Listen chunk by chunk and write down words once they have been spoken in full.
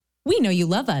We know you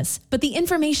love us, but the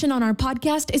information on our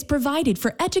podcast is provided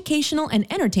for educational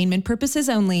and entertainment purposes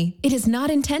only. It is not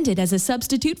intended as a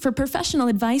substitute for professional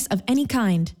advice of any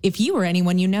kind. If you or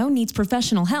anyone you know needs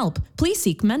professional help, please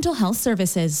seek mental health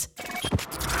services.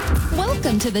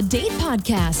 Welcome to the Date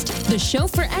Podcast, the show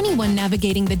for anyone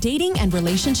navigating the dating and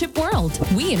relationship world.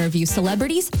 We interview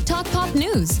celebrities, talk pop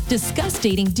news, discuss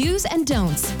dating do's and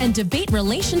don'ts, and debate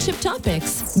relationship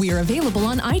topics. We are available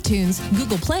on iTunes,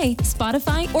 Google Play,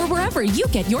 Spotify, or wherever you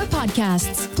get your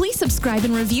podcasts. Please subscribe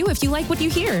and review if you like what you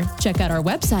hear. Check out our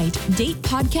website,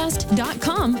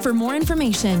 datepodcast.com, for more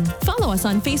information. Follow us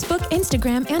on Facebook,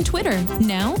 Instagram, and Twitter.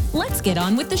 Now, let's get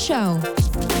on with the show.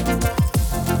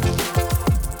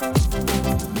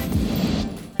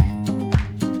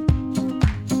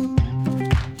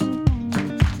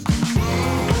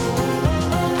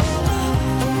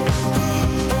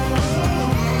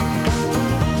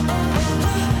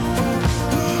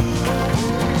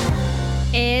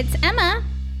 It's Emma.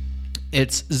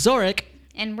 It's Zorik.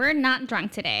 And we're not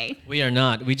drunk today. We are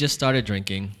not. We just started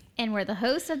drinking. And we're the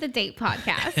hosts of the Date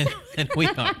Podcast. and we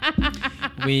are.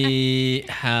 We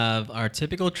have our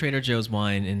typical Trader Joe's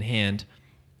wine in hand.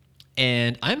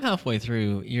 And I'm halfway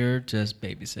through. You're just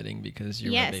babysitting because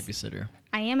you're a babysitter.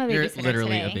 I am a babysitter. You're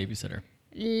literally today. a babysitter.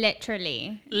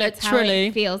 Literally. That's how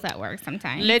it feels at work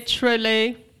sometimes.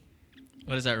 Literally.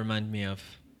 What does that remind me of?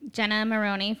 Jenna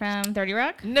Maroney from 30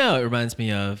 Rock? No, it reminds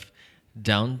me of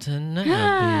Downton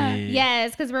Abbey. Yes,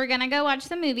 because we're going to go watch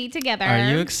the movie together. Are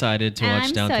you excited to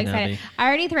watch Downton I'm so excited. Abbey? I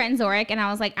already threatened Zorik, and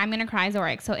I was like, I'm going to cry,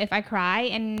 Zorik. So if I cry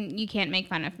and you can't make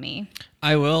fun of me.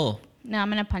 I will. No, I'm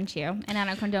going to punch you. And I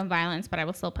don't condone violence, but I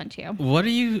will still punch you. What are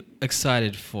you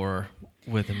excited for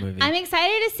with the movie? I'm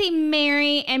excited to see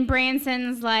Mary and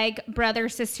Branson's like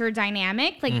brother-sister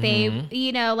dynamic. Like they,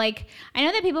 you know, like I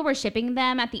know that people were shipping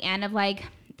them at the end of like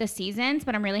the seasons,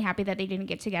 but I'm really happy that they didn't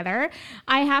get together.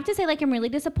 I have to say, like, I'm really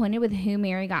disappointed with who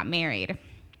Mary got married.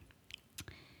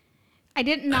 I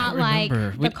did not like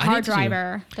the car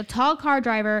driver, the tall car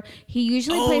driver. He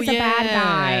usually plays a bad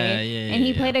guy, and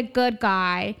he played a good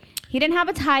guy. He didn't have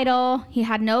a title. He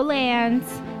had no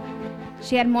lands.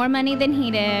 She had more money than he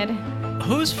did.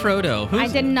 Who's Frodo? I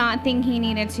did not think he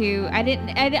needed to. I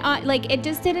didn't like, it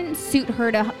just didn't suit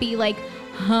her to be like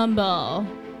humble.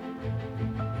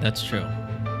 That's true.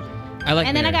 I like.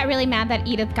 And then I got really mad that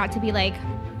Edith got to be like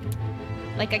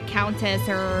a countess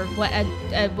or what?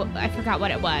 I forgot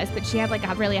what it was, but she had like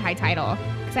a really high title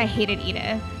because I hated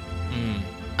Edith.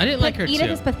 I didn't like her Edith too.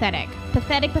 Edith is pathetic.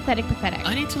 Pathetic.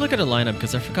 I need to look at a lineup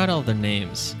because I forgot all their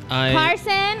names.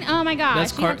 Carson. Oh my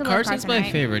gosh. That's Carson's my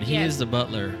favorite. He Yes. is the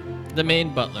butler, the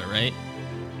main butler, right?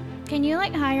 Can you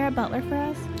like hire a butler for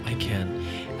us? I can.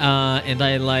 And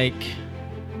I like.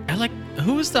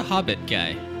 Who was the Hobbit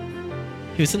guy?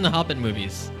 He was in the Hobbit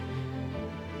movies.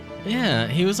 Yeah,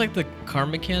 he was like the car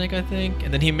mechanic, I think.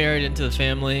 And then he married into the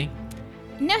family.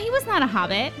 No, he was not a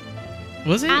Hobbit.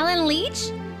 Was he? Alan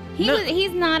Leach?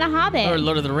 He's not a Hobbit. Or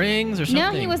Lord of the Rings or something.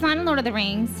 No, he was not in Lord of the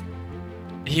Rings.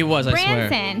 He was, I swear.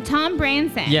 Branson. Tom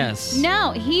Branson. Yes.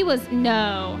 No, he was,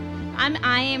 no. I'm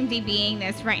IMDbing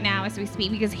this right now as we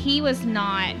speak because he was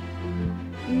not.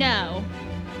 No.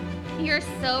 You're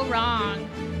so wrong.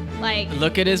 Like.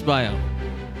 Look at his bio.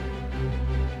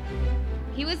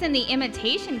 He was in The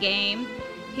Imitation Game.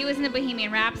 He was in the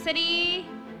Bohemian Rhapsody.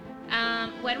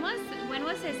 When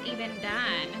was this even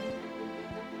done?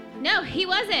 No, he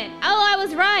wasn't. Oh, I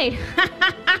was right.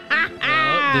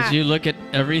 Well, did you look at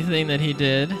everything that he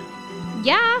did?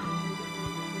 Yeah.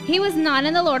 He was not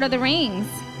in The Lord of the Rings.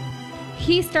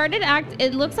 He started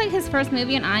it looks like his first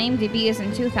movie on IMDb is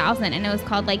in 2000, and it was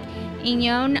called like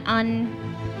Union on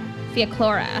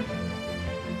Fiaclora.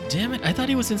 Damn it! I thought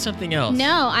he was in something else.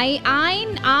 No, if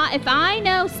I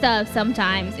know stuff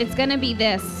sometimes, it's gonna be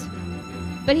this.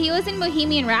 But he was in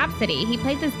Bohemian Rhapsody. He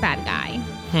played this bad guy.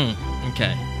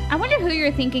 Okay. I wonder who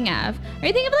you're thinking of. Are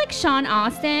you thinking of like Sean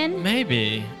Austin?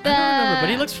 Maybe. I don't remember, but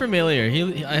he looks familiar.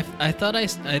 I thought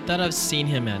I've seen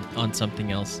him on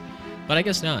something else, but I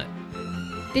guess not.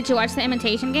 Did you watch The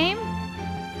Imitation Game?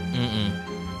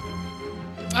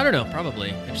 I don't know.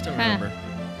 Probably. I just don't remember.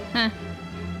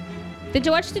 Did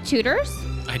you watch The Tudors?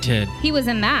 I did. He was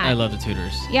in that. I love The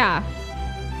Tudors. Yeah.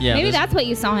 Yeah. Maybe that's what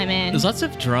you saw him in. There's lots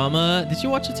of drama. Did you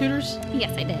watch The Tudors?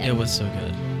 Yes, I did. It was so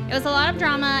good. It was a lot of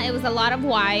drama. It was a lot of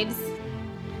wives.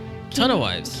 Ton of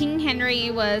wives. King Henry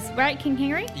was, right? King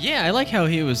Henry? Yeah, I like how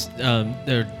he was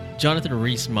Jonathan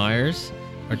Rhys Myers.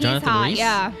 Or He's Jonathan hot, Rhys.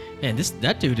 yeah. Man,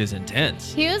 that dude is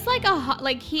intense. He was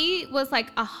like he was like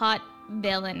a hot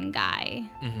villain guy.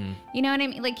 Mm-hmm. You know what I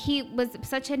mean? Like he was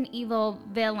such an evil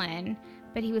villain,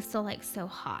 but he was still like so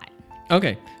hot.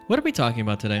 Okay, what are we talking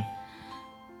about today?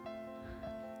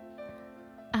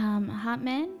 hot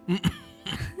men?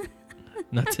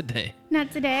 Not today.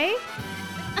 Not today.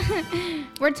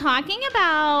 We're talking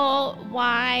about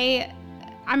why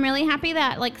I'm really happy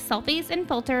that like selfies and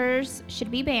filters should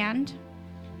be banned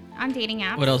on dating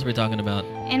apps. What else are we talking about?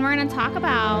 And we're going to talk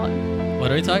about,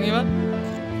 What are we talking about?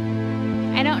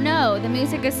 I don't know, the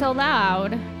music is so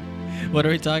loud. What are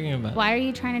we talking about? Why are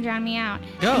you trying to drown me out?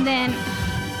 Go. And then,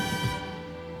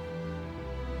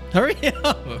 Hurry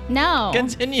up. no.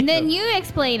 Continue. Then you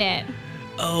explain it.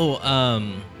 Oh,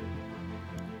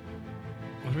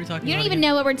 what are we talking You about? don't even again?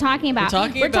 know what we're talking about.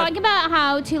 We're talking about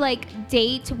how to like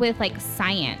date with like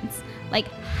science. Like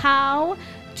how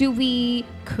do we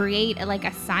create like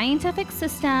a scientific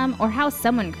system, or how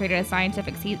someone created a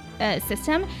scientific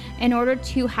system in order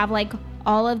to have like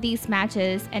all of these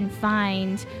matches and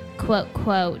find quote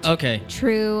quote Okay.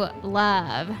 true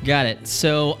love. Got it.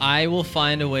 So I will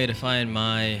find a way to find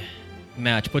my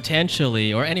match,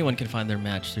 potentially, or anyone can find their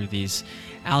match through these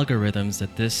algorithms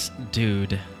that this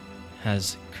dude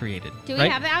has created. Do we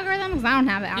right? have the algorithm? 'Cause I don't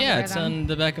have the algorithm. Yeah, it's on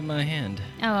the back of my hand.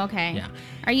 Oh, okay. Yeah.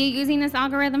 Are you using this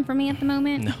algorithm for me at the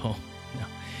moment?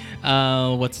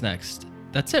 No. What's next?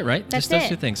 That's it, right? That's just those it.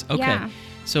 two things. Okay. Yeah.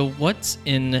 So what's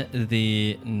in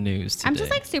the news today? I'm just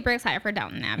like super excited for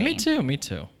Downton Abbey. Me too. Me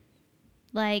too.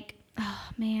 Like, oh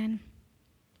man.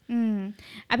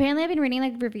 Apparently I've been reading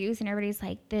like reviews and everybody's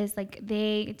like this, like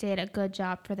they did a good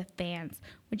job for the fans,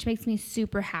 which makes me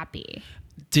super happy.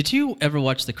 Did you ever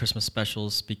watch the Christmas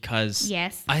specials? Because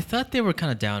Yes. I thought they were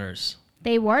kind of downers.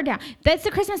 They were down. That's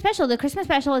the Christmas special. The Christmas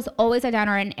special is always a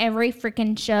downer in every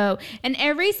freaking show, and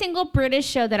every single British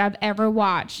show that I've ever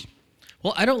watched.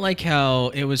 Well, I don't like how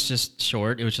it was just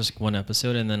short. It was just one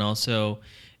episode, and then also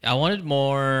I wanted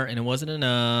more, and it wasn't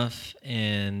enough,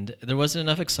 and there wasn't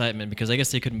enough excitement because I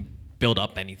guess they couldn't build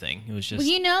up anything. It was just Well,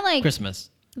 you know, like Christmas.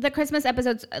 the Christmas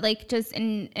episodes, like just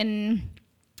in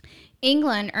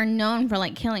England, are known for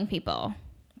like killing people.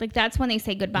 Like that's when they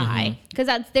say goodbye because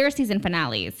that's their season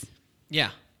finales.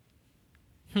 Yeah.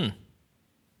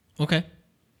 Okay.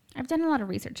 I've done a lot of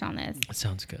research on this That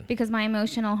sounds good. because my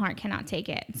emotional heart cannot take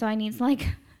it. So I need like,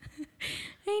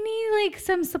 I need like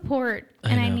some support,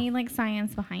 and I know. need like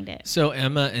science behind it. So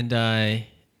Emma and I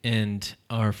and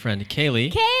our friend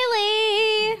Kaylee,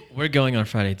 Kaylee. we're going on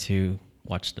Friday to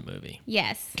watch the movie.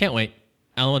 Yes. Can't wait.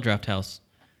 Alamo Draft House.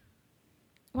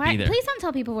 Why? Be there. Please don't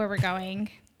tell people where we're going.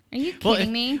 Are you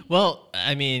kidding me? Well,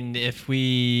 I mean, if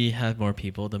we have more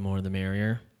people, the more the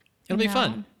merrier. It'll be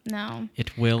fun. No.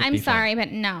 It will I'm be fun. sorry,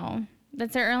 but no.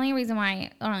 That's the only reason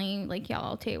why only like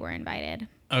y'all two were invited.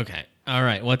 Okay. All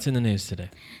right. What's in the news today?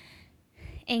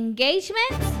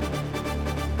 Engagements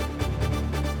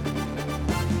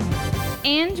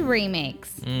and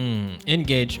remakes.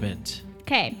 Engagement.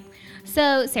 Okay.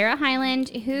 So Sarah Hyland,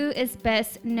 who is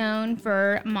best known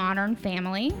for Modern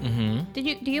Family. Mm-hmm.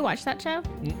 Do you watch that show?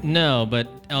 No, but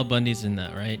Al Bundy's in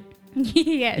that, right?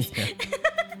 Yes. Yeah.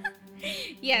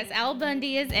 Yes, Al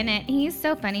Bundy is in it. He's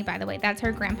so funny, by the way. That's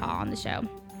her grandpa on the show.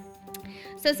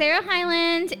 So Sarah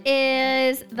Hyland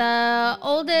is the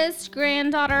oldest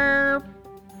granddaughter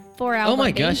for Al Oh my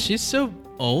Bundy. gosh, she's so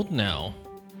old now.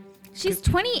 She's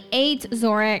 28,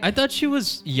 Zorik. I thought she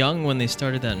was young when they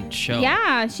started that show.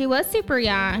 Yeah, she was super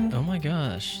young. Oh my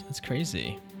gosh, that's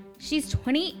crazy. She's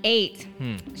 28.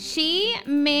 She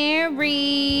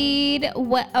married,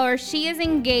 she is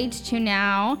engaged to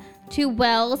now, to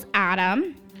Wells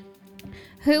Adam,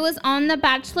 who was on The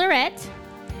Bachelorette.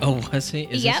 Oh, was he?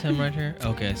 Is Yep. this him right here?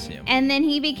 Okay, I see him. And then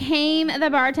he became the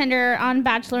bartender on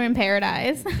Bachelor in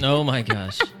Paradise. Oh my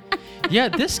gosh. Yeah,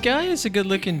 this guy is a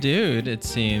good-looking dude, it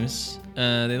seems.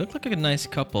 They look like a nice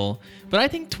couple. But I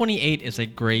think 28 is a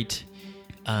great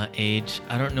age.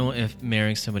 I don't know if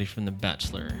marrying somebody from The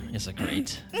Bachelor is a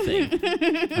great thing.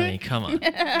 I mean, come on.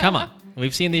 Come on.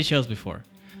 We've seen these shows before.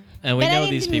 And we But know I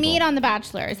these didn't people. meet on The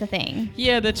Bachelor is the thing.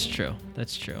 Yeah, that's true.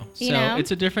 That's true. You So know? it's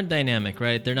a different dynamic,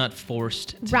 right? They're not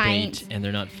forced to Right. date, and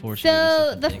they're not forced to do So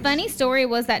certain the things. funny story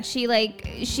was that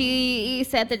she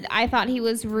said that I thought he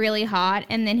was really hot,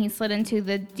 and then he slid into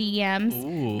the DMs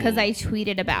Ooh. because I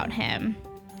tweeted about him.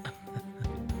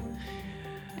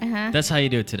 That's how you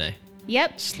do it today.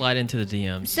 Yep. Slide into the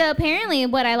DMs. So apparently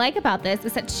what I like about this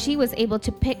is that she was able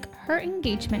to pick her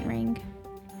engagement ring.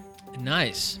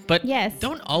 Nice. But Yes.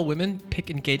 don't all women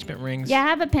pick engagement rings? Yeah, I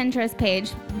have a Pinterest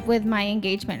page with my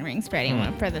engagement rings for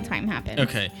anyone for the time happens.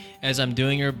 Okay. As I'm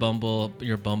doing your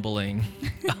bumbling,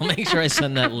 I'll make sure I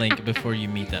send that link before you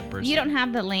meet that person. You don't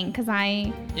have the link because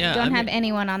I Yeah, don't I'm have your-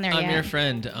 anyone on there I'm yet. your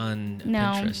friend on No.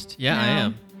 Pinterest. Yeah, I No.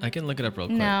 am. I can look it up real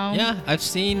quick. No. Yeah, I've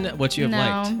seen what you have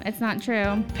liked. No, it's not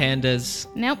true. Pandas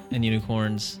Nope. and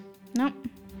unicorns. Nope.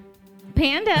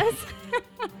 Pandas.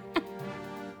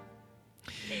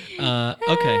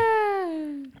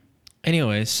 Okay.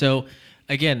 Anyway, so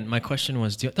again, my question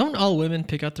was: don't all women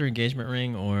pick out their engagement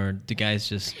ring, or do guys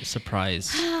just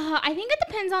surprise? I think it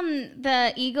depends on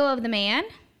the ego of the man.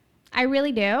 I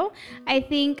really do. I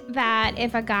think that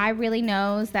if a guy really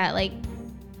knows that like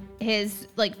his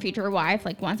like future wife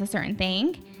like wants a certain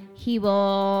thing, he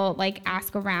will like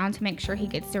ask around to make sure he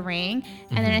gets the ring.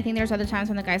 And then I think there's other times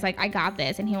when the guy's like, I got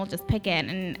this, and he will just pick it.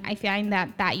 And I find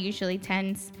that usually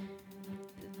tends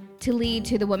to lead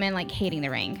to the woman like hating the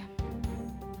ring.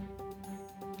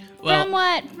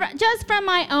 Well, Just from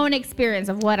my own experience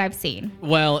of what I've seen.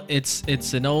 Well, it's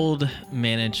an old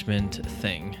management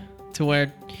thing to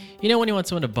where, when you want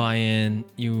someone to buy in,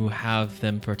 you have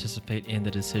them participate in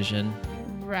the decision.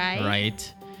 Right.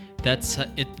 Right. That's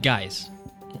it, guys.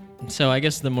 So I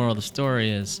guess the moral of the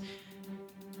story is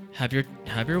have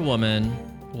your woman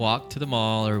walk to the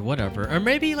mall or whatever, or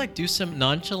maybe like do some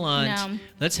nonchalant. No.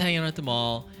 Let's hang out at the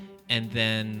mall, and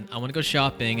then I want to go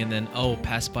shopping, and then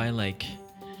pass by like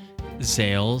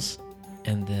Zales,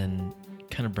 and then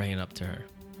kind of bring it up to her,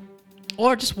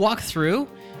 or just walk through,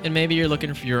 and maybe you're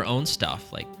looking for your own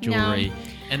stuff like jewelry. No.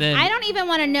 And then I don't even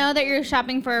want to know that you're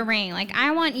shopping for a ring. Like,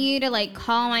 I want you to like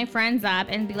call my friends up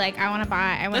and be like, I want to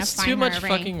find that's her too much a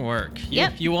ring. fucking work.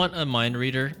 Yep. You want a mind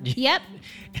reader? Yep.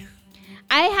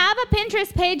 I have a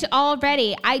Pinterest page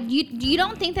already. You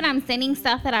don't think that I'm sending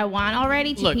stuff that I want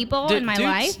already to people in my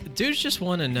life? Dudes just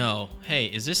want to know, hey,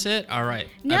 is this it? All right.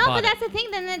 No, but that's the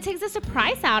thing. Then it takes the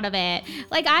surprise out of it.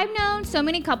 Like, I've known so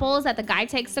many couples that the guy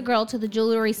takes the girl to the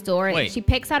jewelry store and she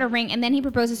picks out a ring, and then he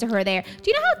proposes to her there.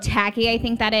 Do you know how tacky I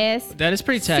think that is? That is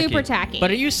pretty tacky. Super tacky.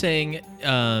 But are you saying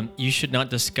you should not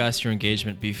discuss your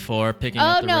engagement before picking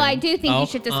up the ring? Oh no, I do think you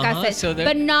should discuss it, so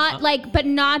but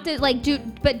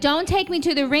don't take me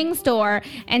to the ring store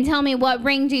and tell me what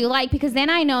ring do you like, because then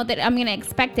I know that I'm gonna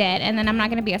expect it, and then I'm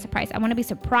not gonna be surprised. I want to be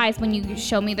surprised when you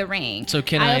show me the ring. So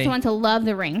I also want to love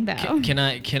the ring though. Can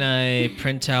I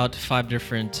print out 5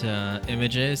 different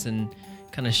images and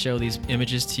kind of show these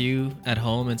images to you at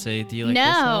home and say, do you like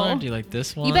this one? Do you like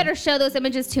this one? You better show those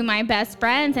images to my best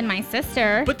friends and my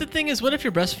sister. But the thing is, what if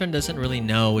your best friend doesn't really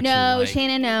know what you like? No,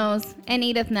 Shannon knows and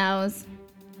Edith knows.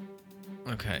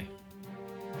 Okay.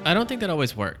 I don't think that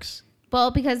always works.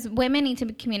 Well, because women need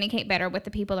to communicate better with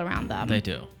the people around them. They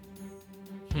do.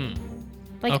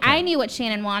 Like, Okay. I knew what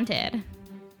Shannon wanted.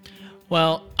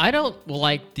 Well, I don't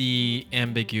like the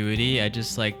ambiguity. I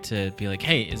just like to be like,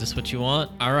 hey, is this what you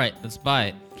want? All right, let's buy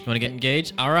it. You want to get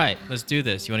engaged? All right, let's do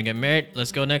this. You want to get married?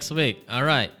 Let's go next week. All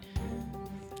right.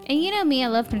 And you know me, I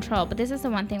love control, but this is the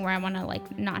one thing where I want to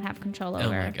like not have control over.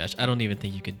 Oh my gosh, I don't even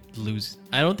think you could lose.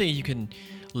 I don't think you can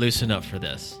loosen up for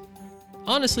this.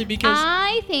 Honestly, because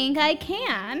I think I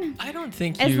can. I don't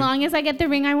think you. As long as I get the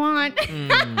ring I want.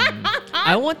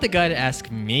 I want the guy to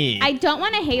ask me. I don't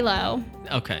want a halo.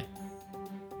 Okay.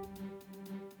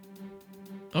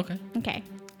 Okay. Okay.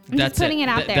 I'm just putting it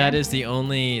out there. That's the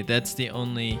only.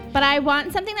 But I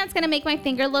want something that's going to make my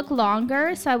finger look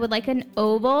longer. So I would like an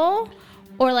oval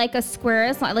or like a square.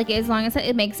 As long as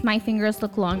it makes my fingers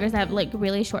look longer. So I have like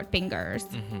really short fingers.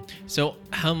 Mm-hmm. So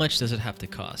how much does it have to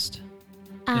cost?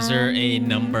 Is there a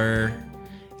number?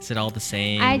 Is it all the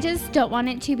same? I just don't want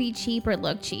it to be cheap or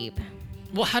look cheap.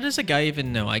 Well, how does a guy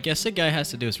even know? I guess a guy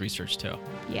has to do his research too.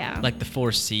 Yeah. Like the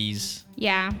 4 C's.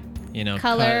 Yeah. You know,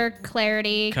 color,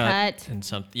 clarity, cut, and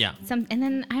yeah. And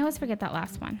then I always forget that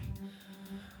last one.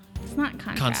 It's not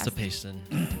contrast. Constipation.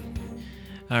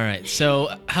 All right.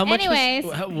 So how much? Anyways,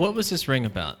 what was this ring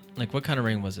about? Like, what kind of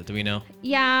ring was it? Do we know?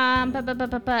 Yeah,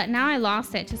 but now I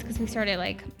lost it just because we started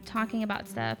like talking about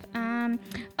stuff.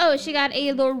 Oh, she got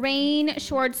a Lorraine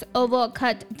Schwartz oval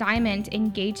cut diamond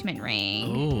engagement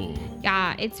ring. Ooh.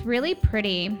 Yeah, it's really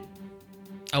pretty.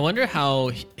 I wonder how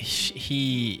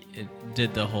he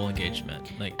did the whole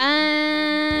engagement. Like,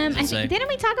 didn't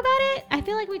we talk about it? I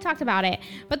feel like we talked about it.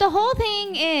 But the whole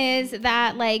thing is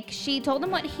that like she told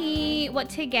him what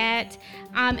to get,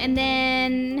 and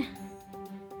then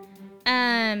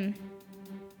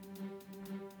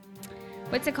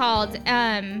what's it called?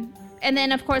 And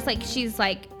then of course like she's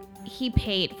like he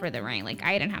paid for the ring. Like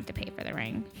I didn't have to pay for the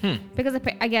ring because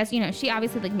I guess she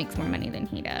obviously like makes more money than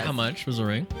he does. How much was the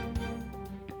ring?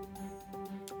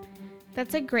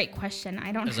 That's a great question.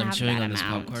 I don't have that amount. As I'm chewing on this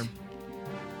popcorn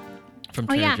from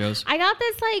Trader Joe's. I got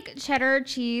this like cheddar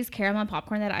cheese caramel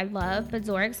popcorn that I love, but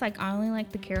Zorik's like I only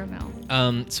like the caramel.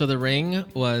 So the ring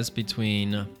was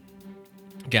between,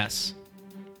 guess,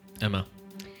 Emma.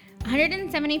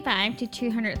 175 to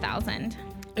 200,000.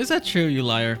 Is that true, you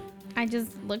liar? I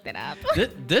just looked it up.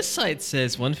 This site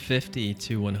says 150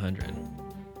 to 100.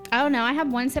 Oh no, I have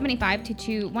 175,000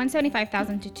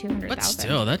 to 200,000. But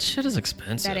still, that shit is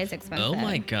expensive. That is expensive. Oh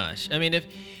my gosh. I mean, if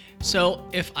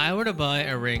I were to buy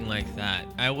a ring like that,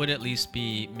 I would at least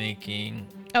be making.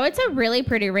 Oh, it's a really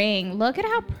pretty ring. Look at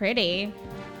how pretty.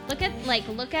 Look at.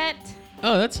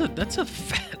 Oh, that's a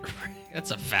fat ring.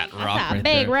 That's a fat rock That's a right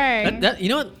big there. ring. That you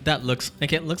know what that looks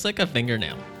like? It looks like a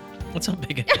fingernail. That's how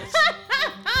big it is.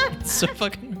 It's so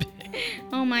fucking big.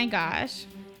 Oh my gosh.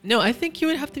 No, I think you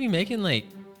would have to be making like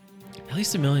at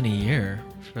least $1 million a year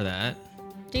for that.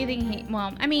 Do you think he?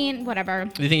 Well, I mean, whatever.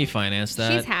 Do you think he financed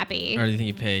that? She's happy. Or do you think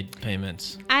he paid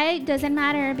payments? Doesn't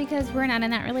matter because we're not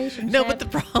in that relationship. No, but the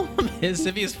problem is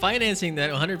if he's financing that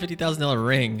 $150,000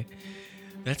 ring,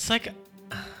 that's like,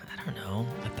 I don't know,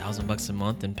 $1,000 a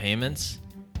month in payments,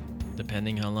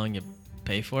 depending how long you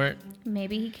pay for it.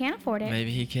 Maybe he can't afford it.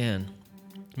 Maybe he can.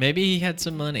 Maybe he had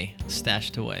some money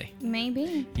stashed away.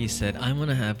 Maybe. He said, I'm going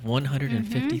to have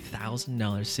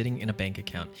 $150,000 sitting in a bank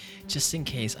account just in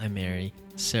case I marry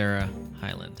Sarah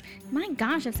Hyland. My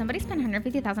gosh, if somebody spent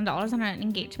 $150,000 on an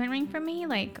engagement ring for me,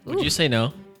 like, ooh. Would you say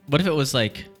no? What if it was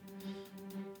like,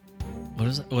 what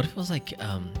if it was like,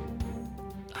 I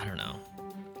don't know.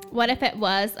 What if it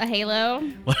was a halo?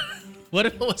 What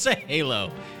if it was a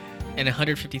halo and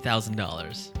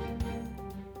 $150,000?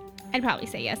 I'd probably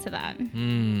say yes to that.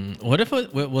 What if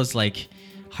it was like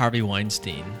Harvey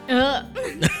Weinstein? Ugh.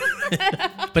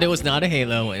 But it was not a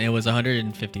halo and it was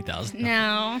 $150,000.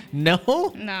 No. No?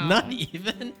 No. Not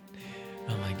even?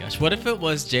 Oh my gosh. What if it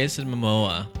was Jason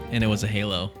Momoa and it was a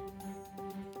halo?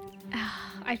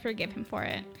 I forgive him for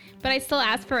it. But I still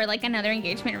ask for like another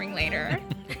engagement ring later.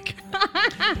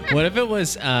 What if it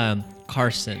was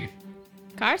Carson,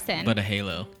 Carson. but a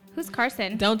halo? Who's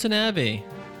Carson? Downton Abbey.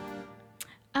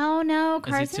 Oh no, Is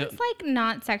he Carson's like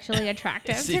not sexually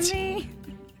attractive Is he to me.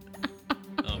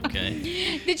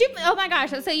 Okay. Did you? Oh my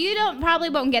gosh! So you probably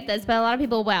won't get this, but a lot of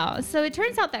people will. So it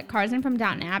turns out that Carson from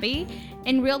Downton Abbey,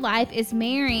 in real life, is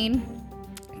married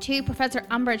to Professor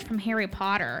Umbridge from Harry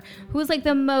Potter, who is like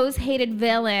the most hated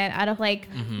villain out of like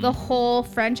the whole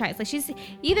franchise. Like she's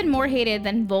even more hated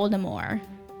than Voldemort.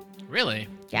 Really?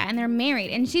 Yeah, and they're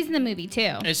married, and she's in the movie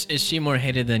too. Is she more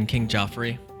hated than King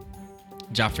Joffrey?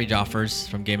 Joffers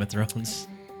from Game of Thrones.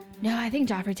 No, I think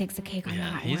Joffrey takes the cake on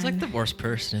Yeah, that he's one. like the worst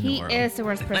person in the world. He is the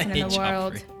worst person I in the hate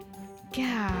world. Joffrey.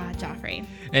 Yeah, Joffrey.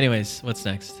 Anyways, what's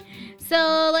next?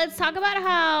 So let's talk about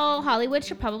how Hollywood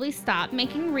should probably stop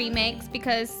making remakes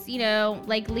because, you know,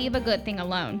 like leave a good thing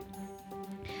alone.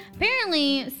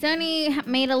 Apparently, Sony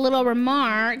made a little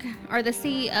remark, or the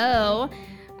CEO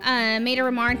made a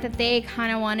remark that they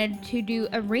kind of wanted to do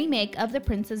a remake of The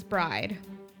Princess Bride.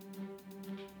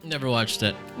 Never watched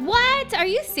it. What? Are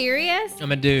you serious?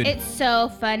 I'm a dude. It's so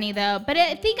funny though, but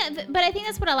I think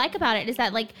that's what I like about it is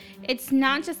that like it's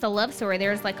not just a love story.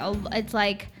 There's like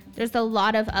there's a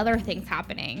lot of other things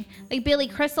happening. Like Billy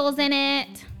Crystal's in it,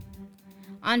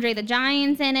 Andre the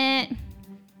Giant's in it.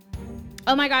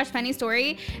 Oh my gosh, funny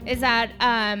story is that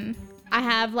I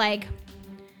have like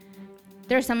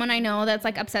there's someone I know that's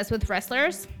like obsessed with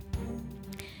wrestlers,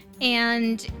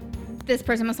 and this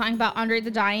person was talking about Andre the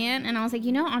Giant, and I was like,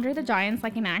 you know, Andre the Giant's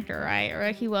like an actor, right?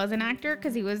 Or he was an actor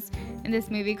because he was in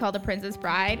this movie called The Princess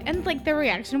Bride. And like the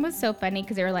reaction was so funny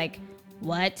because they were like,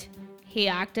 what? He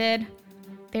acted?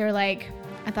 They were like,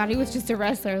 I thought he was just a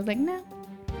wrestler. I was like, no,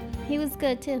 he was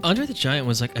good too. Andre the Giant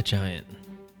was like a giant.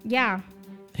 Yeah.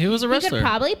 He was a He wrestler. could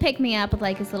probably pick me up with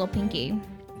like his little pinky.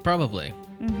 Probably.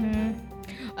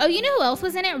 Oh, you know who else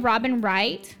was in it? Robin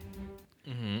Wright.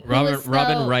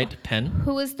 Robin Wright Penn.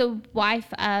 Who was the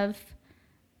wife of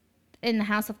in the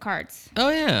House of Cards. Oh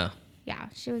yeah. Yeah,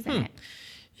 she was in it.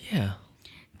 Yeah.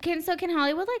 Can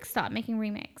Hollywood like stop making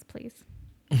remakes, please?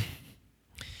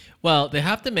 Well, they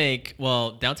have to make.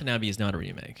 Well, Downton Abbey is not a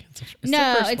remake. It's No,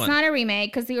 the first it's one. not a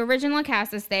remake because the original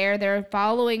cast is there. They're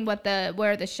following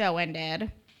where the show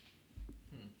ended.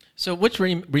 So, which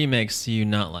remakes do you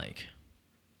not like?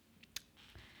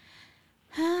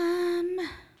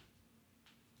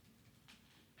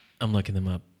 I'm looking them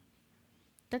up.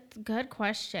 That's a good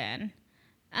question.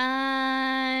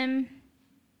 I'm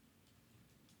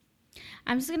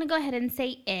just gonna go ahead and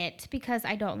say it because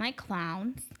I don't like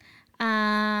clowns.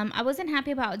 I wasn't happy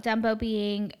about Dumbo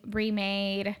being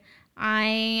remade.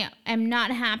 I am not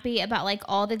happy about like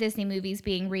all the Disney movies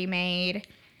being remade.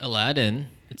 Aladdin.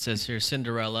 It says here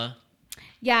Cinderella.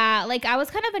 Yeah, like I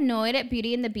was kind of annoyed at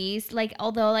Beauty and the Beast. Like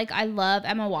although like I love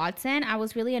Emma Watson, I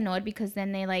was really annoyed because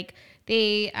then they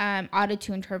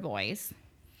auto-tuned her voice.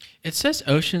 It says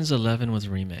Ocean's 11 was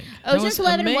remade. Ocean's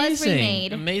 11 was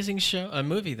remade. Amazing show, a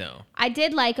movie though. I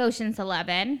did like Ocean's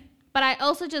 11, but I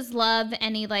also just love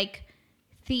any like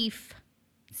thief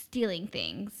stealing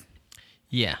things.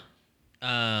 Yeah.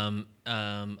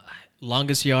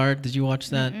 Longest Yard. Did you watch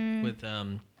that with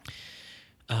Adam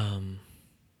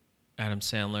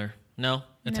Sandler? No.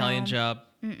 Italian No. Job.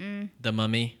 The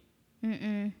Mummy.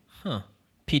 Huh.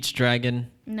 Peach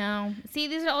Dragon. No. See,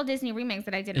 these are all Disney remakes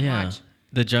that I didn't Yeah. watch.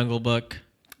 The Jungle Book.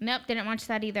 Nope, didn't watch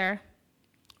that either.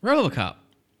 RoboCop.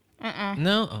 Uh-uh.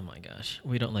 No? Oh my gosh.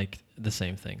 We don't like the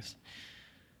same things.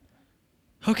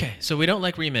 Okay, so we don't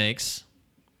like remakes.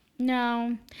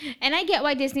 No. And I get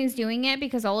why Disney's doing it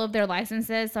because all of their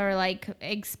licenses are like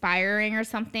expiring or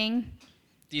something.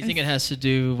 Do you think it has to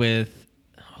do with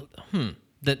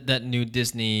that new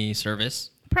Disney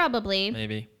service? Probably.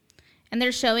 Maybe. And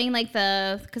they're showing like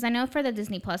because I know for the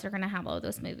Disney Plus they're going to have all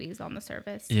those movies on the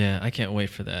service. Yeah, I can't wait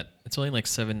for that. It's only like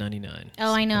 $7.99.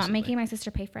 Oh, I know. I'm supposedly. making my sister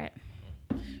pay for it.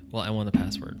 Well, I want the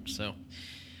password. So,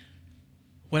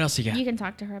 what else you got? You can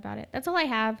talk to her about it. That's all I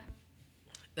have.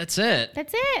 That's it.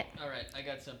 That's it. All right, I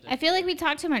got something. I feel like we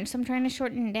talk too much, so I'm trying to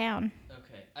shorten it down.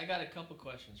 Okay, I got a couple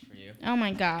questions for you. Oh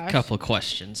my gosh. Couple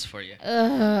questions for you.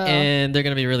 Ugh. And they're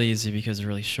gonna be really easy because they're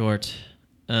really short.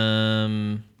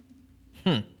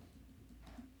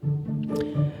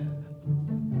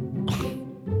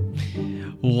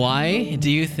 Why do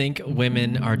you think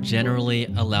women are generally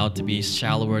allowed to be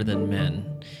shallower than men?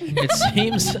 It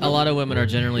seems a lot of women are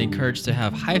generally encouraged to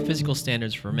have high physical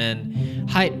standards for men,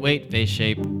 height, weight, face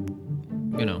shape,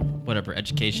 whatever,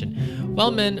 education,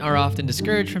 while men are often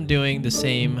discouraged from doing the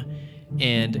same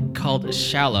and called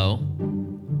shallow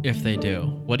if they do.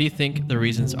 What do you think the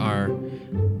reasons are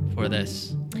for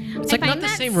this? It's like I not find the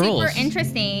that same super rules.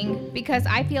 interesting because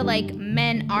I feel like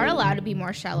men are allowed to be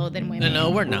more shallow than women. No,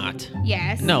 we're not.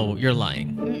 Yes. No, you're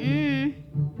lying.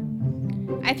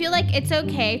 I feel like it's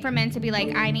okay for men to be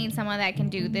like, I need someone that can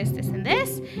do this, this, and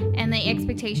this, and the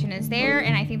expectation is there,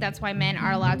 and I think that's why men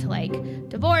are allowed to like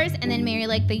divorce and then marry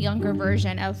like the younger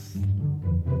version of,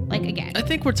 like, again. I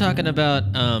think we're talking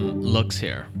about looks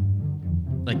here,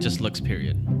 like just looks,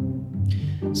 period.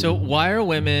 So why are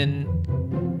women,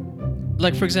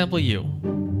 like for example, you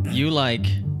like,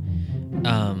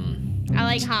 I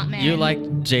like hot men. you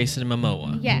like Jason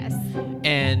Momoa, Yes.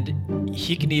 and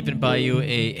he can even buy you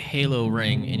a Halo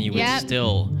ring, and you would Yep.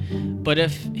 still. But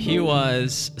if he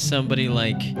was somebody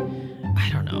like, I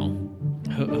don't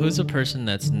know, who's a person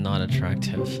that's not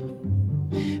attractive?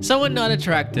 Someone not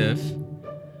attractive.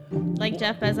 Like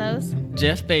Jeff Bezos.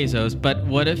 Jeff Bezos, but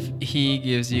what if he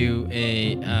gives you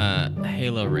a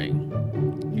Halo ring?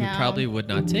 You No. probably would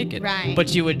not take it. Right.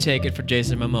 But you would take it for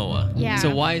Jason Momoa. Yeah.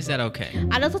 So why is that okay?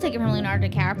 I'd also take it from Leonardo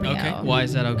DiCaprio. Okay. Why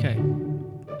is that okay?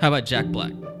 How about Jack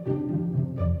Black?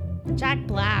 Jack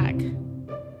Black.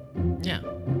 Yeah.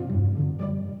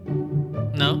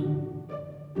 No?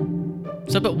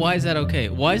 So, but why is that okay?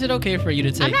 Why is it okay for you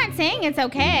to take... I'm not saying it's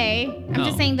okay. I'm Oh,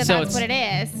 just saying that so that's what it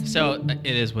is. So,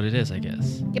 it is what it is, I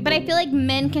guess. But I feel like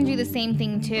men can do the same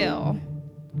thing too.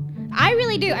 I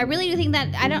really do. I really do think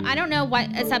that I don't know what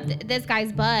except this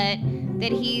guy's butt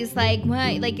that he's like,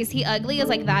 what? Like, is he ugly? Is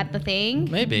like that the thing?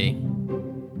 Maybe.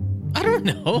 I don't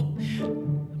know.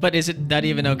 But is it that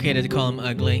even okay to call him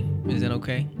ugly? Is it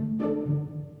okay?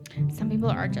 Some people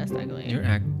are just ugly. You're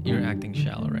acting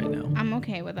shallow right now. I'm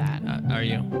okay with that. Are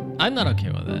you? I'm not okay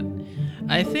with that.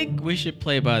 I think we should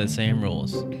play by the same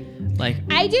rules. Like,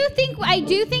 I do think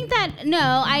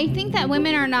that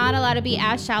women are not allowed to be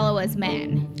as shallow as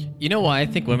men you know why I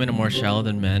think women are more shallow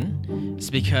than men? It's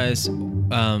because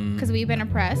we've been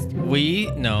oppressed.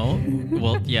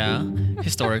 well, yeah,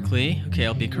 historically. Okay,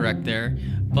 I'll be correct there.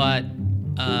 But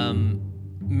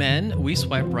men, we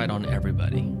swipe right on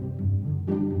everybody.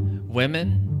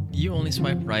 Women, you only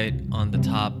swipe right on the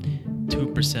top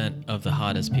 2% of the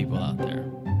hottest people out there.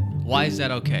 Why is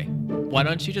that okay? Why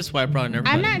don't you just swipe right on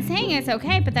everybody? I'm not saying it's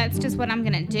okay, but that's just what I'm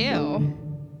gonna do.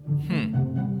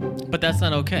 But that's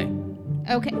not okay.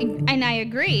 Okay, and I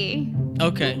agree.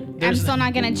 Okay. I'm there's- still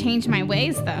not gonna change my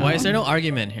ways though. Why is there no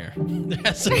argument here? There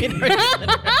has to be an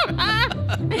argument.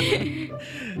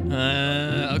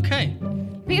 Okay.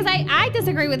 Because I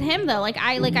disagree with him though.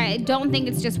 I don't think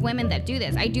it's just women that do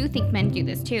this. I do think men do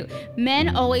this too.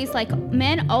 Men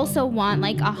also want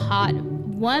like a hot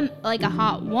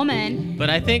woman. But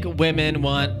I think more women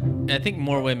want I think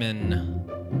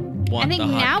the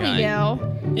hot now guy. we do.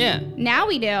 Yeah. Now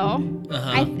we do.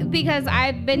 Uh-huh. Because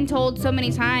I've been told so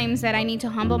many times that I need to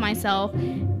humble myself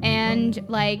and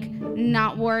like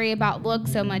not worry about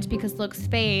looks so much because looks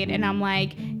fade. And I'm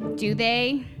like, do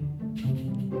they?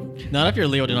 Not if you're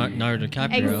Leonardo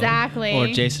DiCaprio. Exactly. Or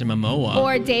Jason Momoa.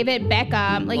 Or David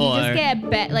Beckham. Like, you just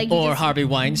get Or Harvey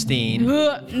Weinstein.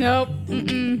 Nope.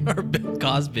 Or Bill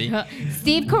Cosby.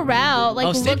 Steve Carell.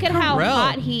 Like, Steve look at how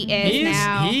Carell. hot he is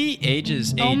now. He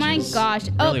ages. Oh my gosh.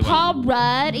 Really Paul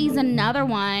Rudd. He's another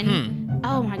one.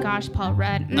 Oh my gosh, Paul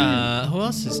Rudd. Who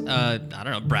else is? I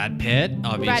don't know. Brad Pitt,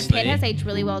 obviously. Brad Pitt has aged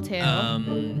really well too.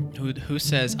 Who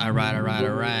says I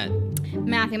ride?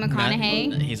 Matthew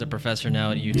McConaughey. He's a professor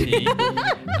now at UT.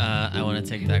 I want to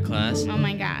take that class. Oh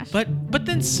my gosh. But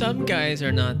then some guys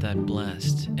are not that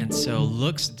blessed, and so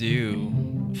looks do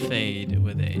fade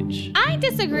with age. I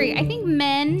disagree. I think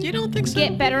men You don't think so?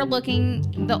 get better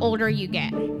looking the older you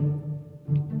get.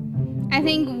 I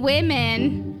think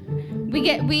women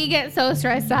we get so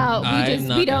stressed out.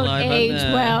 We don't age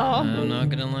well. I'm not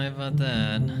gonna lie about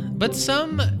that. But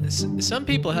some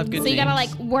people have good. So you gotta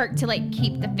names. work to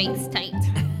keep the face tight.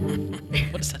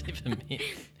 What does that even mean?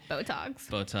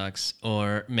 Botox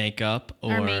or makeup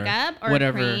or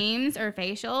whatever, creams or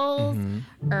facials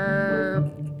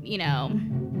or you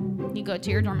go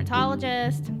to your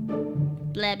dermatologist.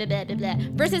 Blah blah blah blah blah.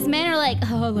 Versus men are like,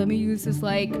 oh, let me use this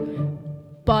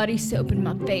body soap in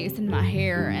my face and my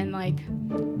hair and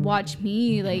watch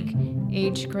me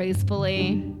age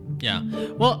gracefully. Yeah.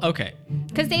 Well, okay.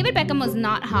 Because David Beckham was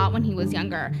not hot when he was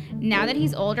younger. Now that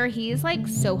he's older, he's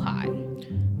so hot.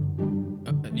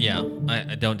 Yeah,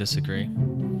 I don't disagree.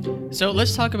 So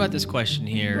let's talk about this question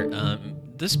here.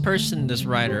 This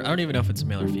writer, I don't even know if it's a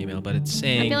male or female, but it's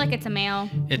saying... I feel like it's a male.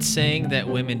 It's saying that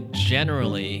women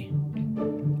generally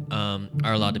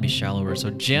are allowed to be shallower.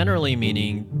 So generally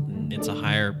meaning it's a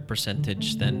higher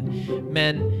percentage than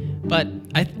men. But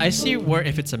I see where,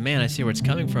 if it's a man, I see where it's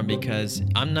coming from because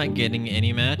I'm not getting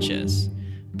any matches.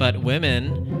 But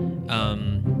women,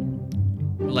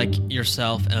 like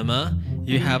yourself, Emma,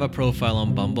 you have a profile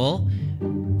on Bumble.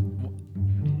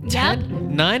 Yep.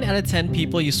 9 out of 10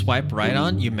 people you swipe right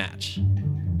on, you match.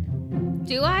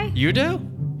 Do I? You do?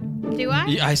 Do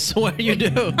I? I swear you do.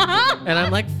 And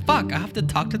I'm like, fuck, I have to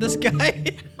talk to this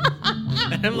guy.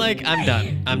 And I'm like, I'm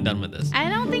done. I'm done with this. I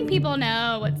don't think people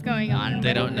know what's going on.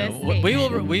 They don't know.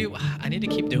 I need to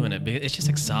keep doing it because it's just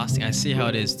exhausting. I see how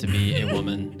it is to be a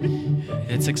woman.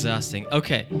 It's exhausting.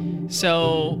 Okay,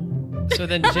 so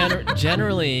then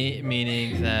generally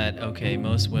meaning that okay,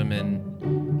 most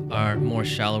women are more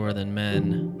shallower than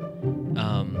men.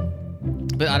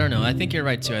 But I don't know. I think you're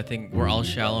right too. I think we're all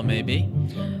shallow, maybe.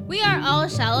 We are all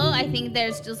shallow. I think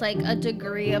there's just a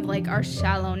degree of our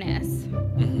shallowness.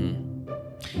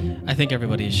 Mm-hmm. I think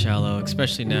everybody is shallow,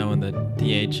 especially now in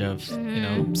the age of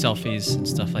selfies and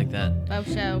stuff like that. Oh,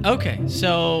 show. Okay,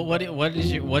 so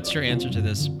what's your answer to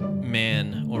this,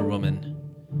 man or woman,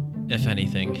 if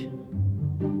anything?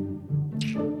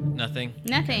 Nothing?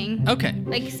 Nothing.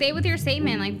 Okay. Stay with your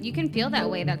statement. You can feel that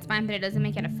way. That's fine, but it doesn't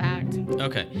make it a fact.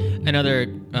 Okay. Another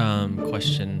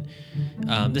question.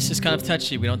 This is kind of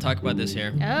touchy. We don't talk about this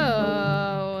here.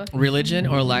 Oh. Religion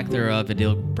or lack thereof a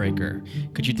deal breaker?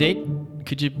 Could you date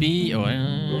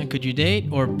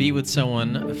or be with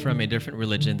someone from a different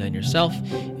religion than yourself?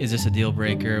 Is this a deal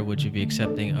breaker? Would you be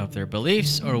accepting of their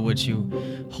beliefs, or would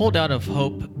you hold out of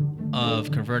hope of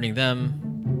converting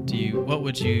them? Do you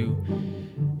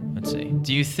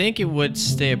think it would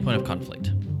stay a point of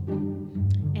conflict?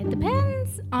 It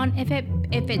depends on if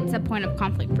it's a point of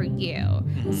conflict for you.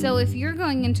 Mm-hmm. So if you're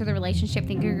going into the relationship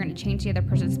thinking you're going to change the other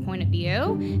person's point of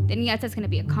view, then yes, it's going to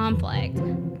be a conflict.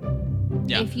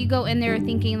 Yeah. If you go in there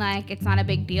thinking it's not a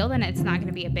big deal, then it's not going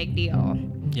to be a big deal.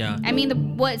 Yeah. I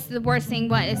mean, what's the worst thing?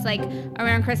 It's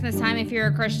around Christmas time, if you're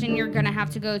a Christian, you're going to have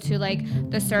to go to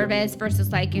the service versus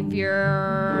if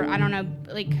you're, I don't know,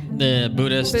 the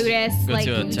Buddhist go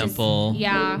to a temple.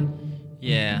 Yeah.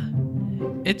 Yeah.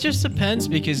 It just depends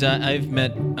because I've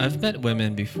met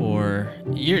women before,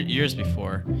 years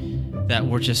before, that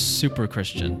were just super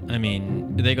Christian. I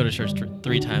mean, they go to church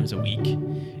 3 times a week,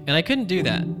 and I couldn't do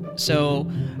that. So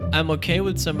I'm okay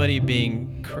with somebody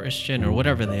being Christian or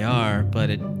whatever they are, but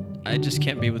I just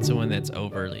can't be with someone that's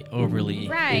overly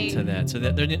right. into that. So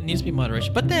there needs to be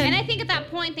moderation. But then, and I think at that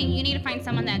point, then you need to find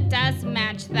someone that does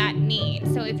match that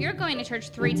need. So if you're going to church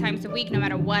 3 times a week, no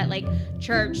matter what,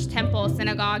 church, temple,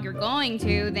 synagogue you're going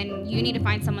to, then you need to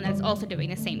find someone that's also doing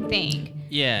the same thing.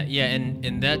 Yeah,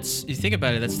 and that's, you think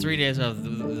about it, that's 3 days out of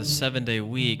the 7-day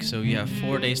week, so you have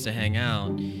 4 days to hang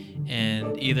out.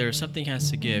 And either something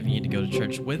has to give, you need to go to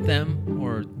church with them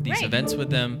or these right. events with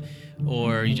them,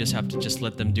 or you just have to just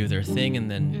let them do their thing and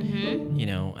then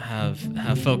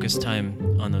have focused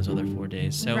time on those other 4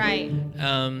 days. So right.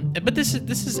 But this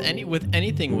is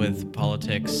anything with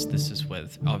politics. This is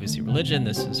with obviously religion.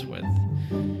 This is with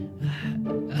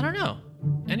I don't know.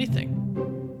 anything.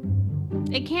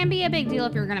 It can be a big deal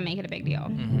if you're going to make it a big deal.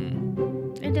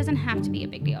 Mm-hmm. It doesn't have to be a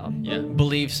big deal. Yeah.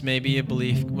 Beliefs, maybe a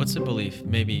belief. What's a belief?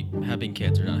 Maybe having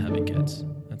kids or not having kids.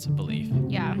 That's a belief.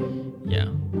 Yeah. Yeah.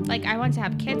 Like, I want to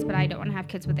have kids, but I don't want to have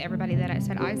kids with everybody that I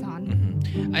set eyes on.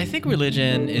 Mm-hmm. I think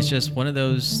religion is just one of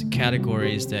those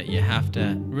categories that you have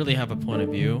to really have a point of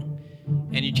view,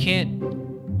 and you can't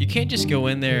just go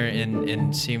in there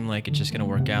and seem like it's just gonna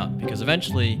work out, because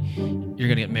eventually you're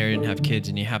gonna get married and have kids,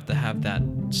 and you have to have that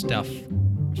stuff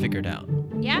figured out.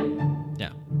 Yeah.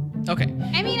 Yeah. Okay.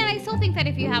 I mean, and I still think that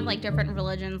if you have like different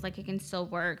religions, like it can still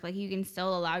work. Like you can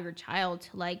still allow your child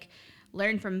to like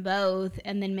learn from both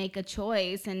and then make a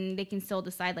choice, and they can still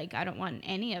decide like, I don't want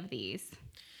any of these.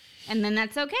 And then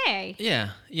that's okay.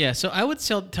 Yeah. Yeah. So I would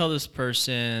tell this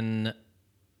person,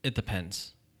 it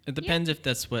depends. It depends if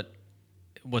that's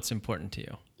what's important to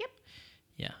you. Yep.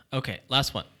 Yeah. Okay.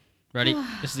 Last one. Ready?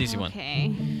 This is the easy one.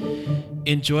 Okay.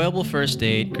 Enjoyable first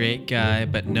date, great guy,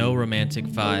 but no romantic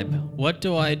vibe. What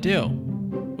do I do?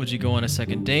 Would you go on a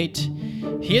second date?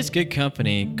 He is good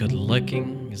company, good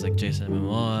looking. He's like Jason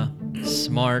Momoa.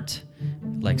 Smart,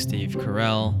 like Steve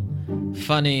Carell.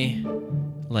 Funny,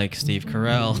 like Steve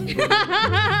Carell.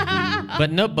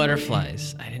 But no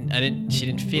butterflies. She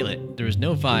didn't feel it. There was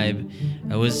no vibe.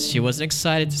 She wasn't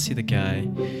excited to see the guy.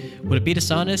 Would it be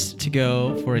dishonest to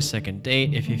go for a second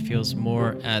date if he feels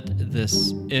more at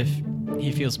this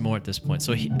point?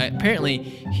 So apparently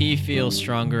he feels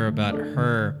stronger about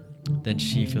her than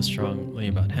she feels strongly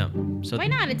about him. So Why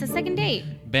not? It's a second date.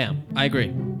 Bam. I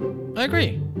agree.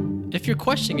 If you're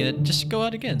questioning it, just go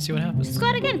out again, see what happens. Just go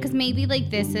out again, because maybe like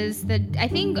this is the. I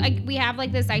think like we have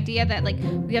like this idea that like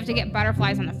we have to get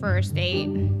butterflies on the first date.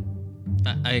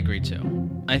 I agree too.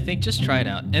 I think just try it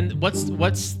out. And what's the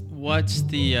what's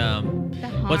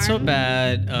so harm?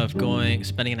 bad of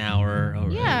spending an hour over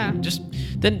Yeah. just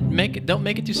then don't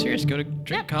make it too serious. Go to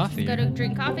drink coffee. Go to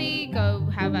drink coffee. Go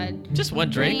have a. Just one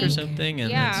drink or drink. something,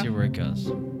 and Yeah. then see where it goes.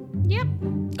 Yep.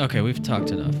 Okay, we've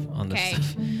talked enough on this Okay.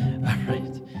 stuff. All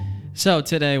right. So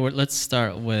today let's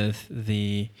start with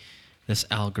this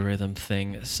algorithm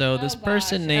thing. So this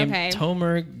person gosh, named okay.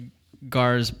 Tomer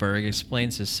Garsberg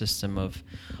explains his system of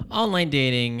online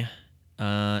dating,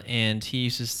 and he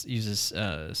uses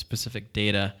specific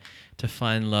data to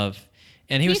find love.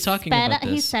 And he was talking about this.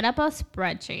 He set up a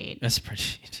spreadsheet. A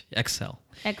spreadsheet, Excel.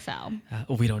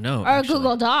 We don't know. Or actually.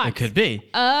 Google Docs. It could be.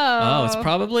 Oh. It's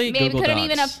probably Maybe Google couldn't Docs.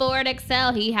 even afford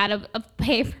Excel. He had a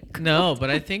paper. No, but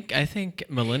I think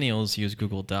millennials use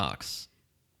Google Docs.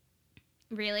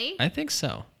 Really? I think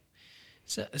so.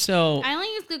 So I only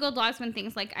use Google Docs when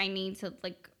things like I need to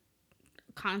like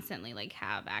constantly like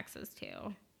have access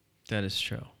to. that is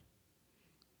true.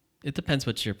 It depends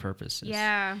what your purpose is.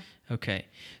 Yeah. Okay.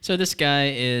 So this guy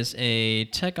is a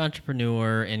tech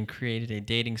entrepreneur and created a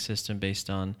dating system based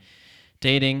on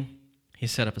dating. He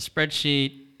set up a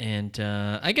spreadsheet, and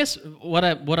I guess what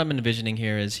I'm envisioning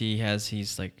here is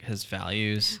he's like his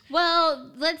values.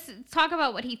 Well, let's talk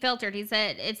about what he filtered. He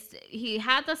said he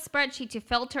had the spreadsheet to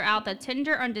filter out the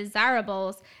Tinder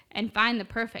undesirables and find the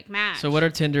perfect match. So what are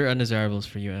Tinder undesirables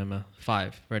for you, Emma?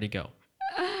 5. Ready, go.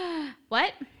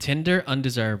 What? Tinder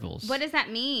undesirables. What does that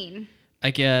mean?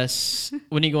 I guess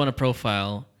when you go on a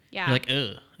profile, Yeah. you're like,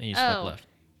 ugh, and you swipe Oh. left.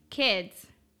 Kids.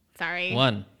 Sorry.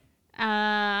 1,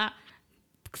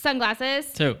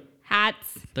 Sunglasses. 2,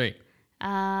 Hats. 3,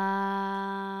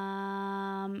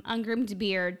 Ungroomed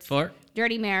beards. 4,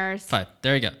 Dirty mirrors. 5.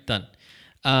 There you go. Done.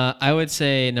 I would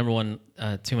say number 1,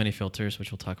 too many filters,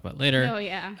 which we'll talk about later. Oh,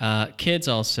 yeah. Kids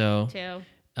also. 2.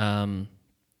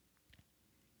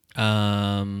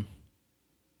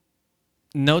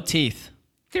 No teeth.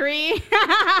 3.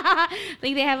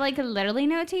 Like they have like literally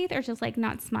no teeth, or just like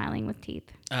not smiling with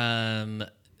teeth.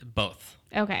 Both.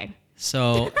 Okay.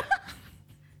 So,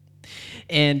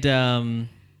 and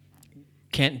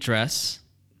can't dress.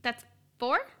 That's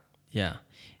 4? Yeah.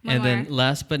 One And then more.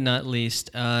 last but not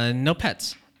least, no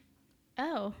pets.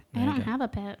 Oh, There I you don't go. have a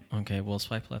pet. Okay, we'll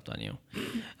swipe left on you.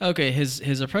 Okay,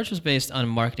 his approach was based on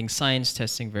marketing science,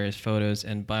 testing various photos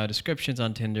and bio descriptions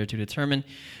on Tinder to determine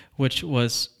which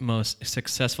was most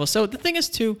successful. So the thing is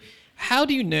too, how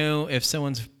do you know if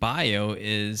someone's bio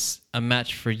is a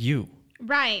match for you?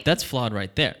 Right. That's flawed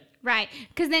right there. Right.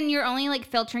 Because then you're only like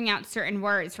filtering out certain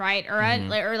words, right? Or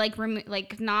or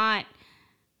like not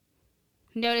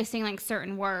noticing like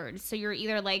certain words. So you're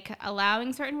either like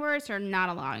allowing certain words or not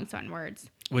allowing certain words.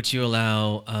 Would you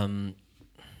allow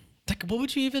like what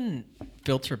would you even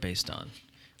filter based on?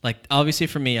 Like obviously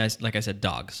for me, like I said,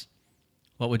 dogs.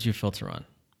 What would you filter on?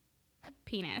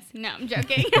 Penis. No, I'm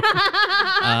joking.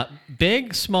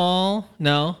 Big, small,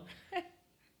 no.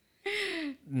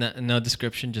 No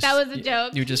description. Just That was a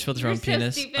joke. You just filled your You're own so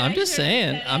penis. stupid. I'm I just should've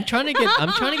saying. said I'm it. trying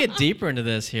to get deeper into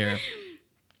this here.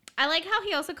 I like how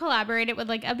he also collaborated with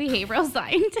like a behavioral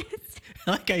scientist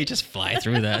I like how you just fly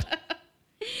through that.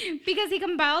 because he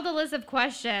compiled a list of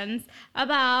questions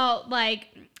about like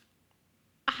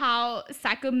how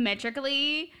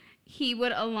psychometrically he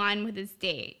would align with his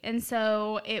date. And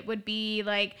so it would be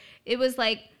like, it was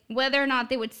like whether or not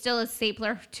they would still escape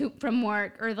from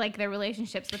work or like their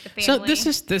relationships with the family. So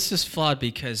this is flawed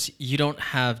because you don't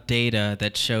have data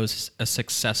that shows a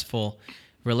successful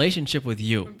relationship with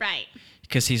you. Right.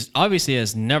 Because he's obviously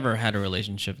has never had a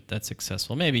relationship that's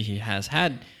successful. Maybe he has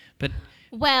had, but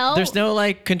Well, there's no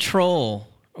like control.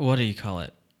 What do you call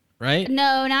it? Right?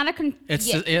 no, not a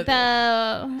It's it is.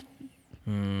 All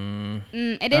right,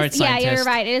 Yeah, you're scientist.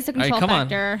 right. It is a All right, control come on.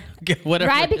 factor. Whatever.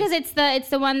 Right, it is. because it's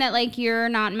the one that like you're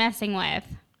not messing with.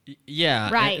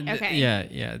 Yeah. Right, okay.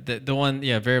 Yeah. The one.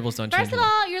 Yeah. Variables don't change. First of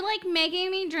all, you're like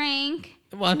making me drink.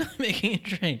 Well, I'm not making a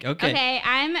drink. Okay. Okay,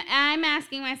 I'm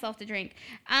asking myself to drink.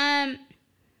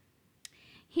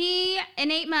 He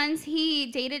in 8 months he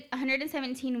dated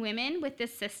 117 women with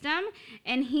this system,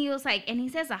 and he was like, and he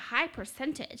says a high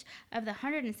percentage of the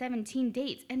 117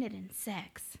 dates ended in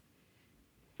sex.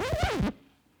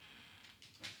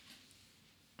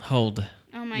 Hold.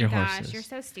 Oh my your gosh, horses. you're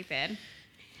so stupid.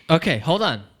 Okay, hold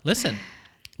on. Listen.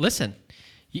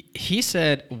 He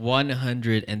said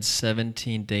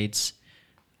 117 dates.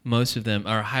 Most of them,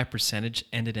 or a high percentage,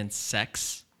 ended in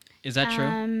sex. Is that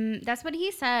true? That's what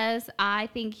he says. I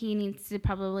think he needs to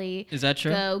probably Is that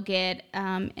true? go get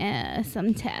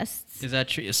some tests. Is that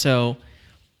true? So,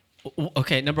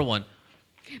 okay, number one.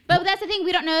 But that's the thing.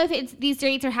 We don't know if these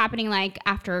dates are happening like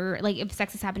after, like if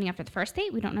sex is happening after the first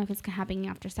date. We don't know if it's happening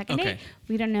after second Okay. date.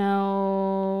 We don't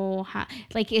know how,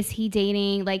 like, is he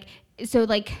dating? Like, so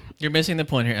like, You're missing the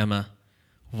point here, Emma.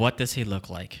 What does he look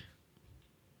like?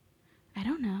 I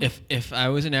don't know. If I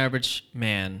was an average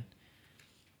man,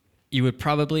 you would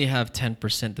probably have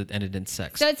 10% that ended in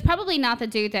sex. So it's probably not the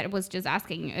dude that was just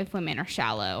asking if women are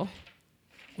shallow.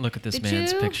 Look at this Did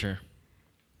man's you? picture.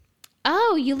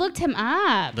 Oh, you looked him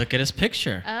up. Look at his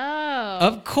picture. Oh.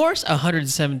 Of course,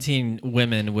 117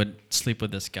 women would sleep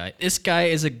with this guy. This guy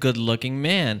is a good-looking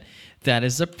man. That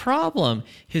is the problem.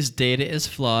 His data is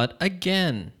flawed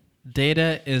again.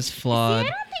 Data is See, I flawed.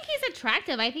 don't think he's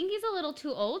attractive. I think he's a little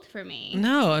too old for me.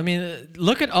 No, I mean,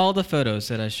 look at all the photos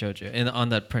that I showed you on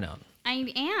that printout.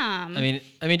 I am.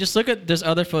 I mean, just look at there's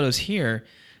other photos here,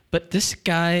 but this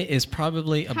guy is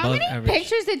probably How above many average.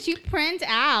 pictures did you print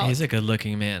out? He's a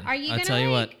good-looking man. Are you I'll gonna tell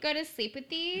you like what. go to sleep with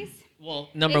these? Well,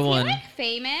 number Is one. he like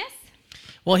famous?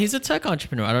 Well, he's a tech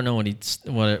entrepreneur. I don't know what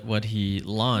he He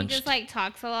launched. just like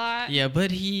talks a lot. Yeah, but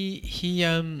he's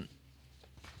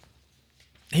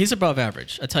above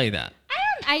average. I'll tell you that.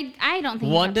 I don't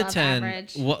think 1 he's to above 10.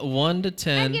 average. 1 to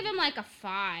 10. I'd give him like a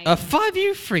 5. A 5,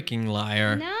 you freaking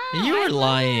liar. No, You I are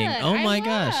lying. would. Oh I my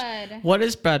gosh. would. What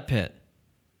is Brad Pitt?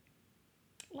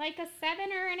 Like a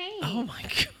 7 or an 8. Oh my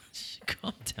gosh.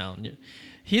 Calm down.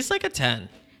 He's like a 10.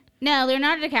 No,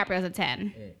 Leonardo DiCaprio's a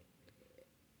 10.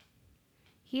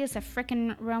 He is a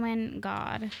freaking Roman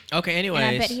god. Okay, And I bet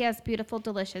anyways. he has beautiful,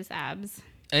 delicious abs.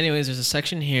 Anyways, there's a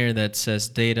section here that says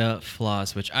data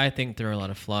flaws, which I think there are a lot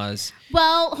of flaws.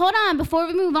 Well, hold on. Before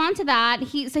we move on to that,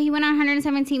 he went on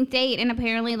 117th date, and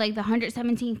apparently, like the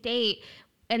 117th date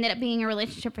ended up being a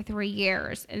relationship for 3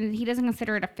 years, and he doesn't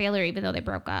consider it a failure, even though they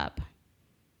broke up.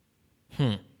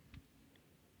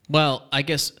 Well, I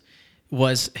guess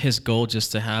was his goal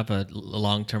just to have a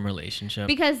long-term relationship?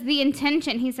 Because the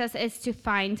intention, he says, is to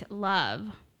find love.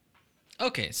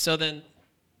 Okay, so then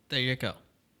there you go.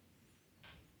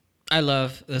 I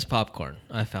love this popcorn.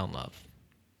 I found love.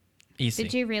 Easy.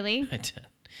 Did you really? I did.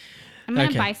 I'm gonna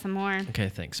Okay. buy some more. Okay,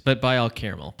 thanks. But buy all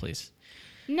caramel, please.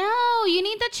 No, you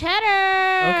need the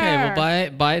cheddar. Okay,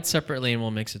 we'll buy it separately and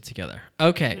we'll mix it together.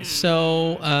 Okay,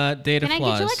 so data Can I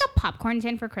flaws. get you like a popcorn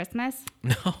tin for Christmas?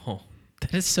 No,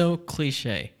 that is so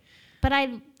cliche. But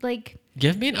I like.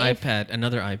 Give me an If- iPad,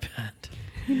 another iPad.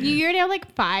 You already have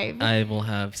like 5. I will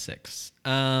have 6.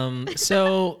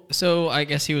 So I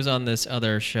guess he was on this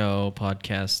other show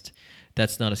podcast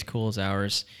that's not as cool as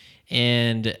ours,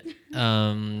 and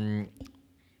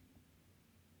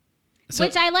so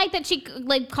Which I like that she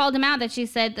like called him out. That she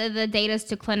said that the data's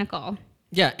too clinical.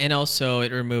 yeah, and also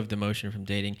it removed emotion from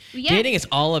dating. Yes. Dating is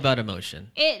all about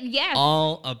emotion. Yes.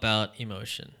 All about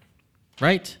emotion,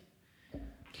 right?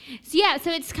 So yeah,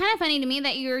 so it's kind of funny to me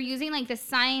that you're using like the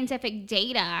scientific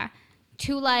data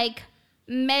to like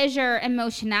measure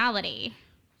emotionality.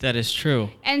 That is true.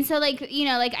 And so like, you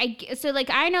know, like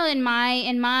I know in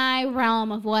my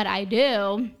realm of what I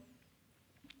do,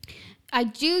 I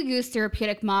do use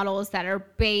therapeutic models that are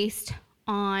based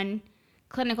on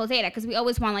clinical data because we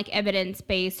always want like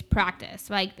evidence-based practice.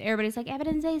 Like everybody's like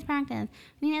evidence-based practice,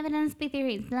 we need evidence-based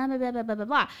theories, blah blah blah blah blah blah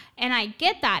blah. And I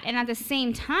get that, and at the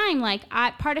same time, like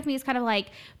part of me is kind of like,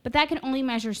 but that can only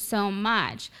measure so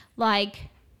much. Like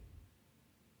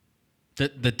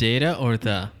the data or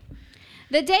the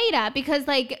data, because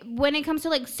like when it comes to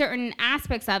like certain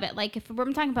aspects of it, like if we're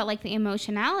talking about like the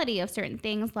emotionality of certain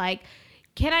things, like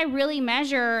can I really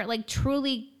measure, like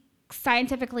truly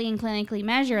scientifically and clinically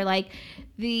measure like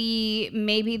the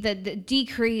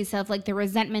decrease of like the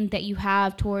resentment that you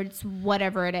have towards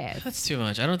whatever it is? That's too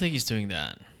much. I don't think he's doing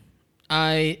that.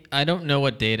 I don't know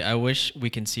what data. I wish we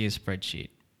can see a spreadsheet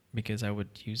because I would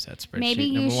use that spreadsheet. Maybe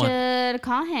you should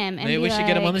call him and maybe we should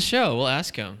get him on the show. We'll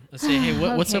ask him. Let's say, hey,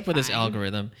 what's Okay, up with this fine.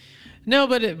 algorithm? No,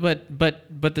 but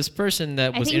this person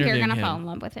that was I think you're interviewing gonna him, fall in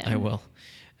love with him. I will.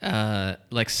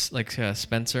 Like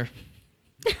Spencer.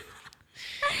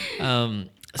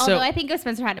 Although I think if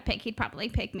Spencer had to pick, he'd probably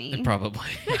pick me. Probably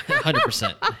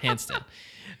 100%, hands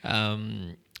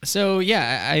down. So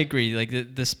yeah, I agree.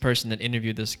 Like this person that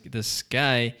interviewed this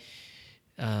guy,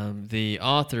 the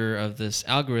author of this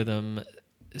algorithm,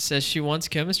 says she wants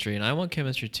chemistry, and I want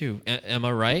chemistry too. Am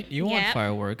I right? You want Yep.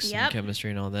 fireworks Yep. and chemistry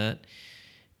and all that.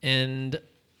 And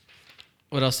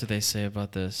what else did they say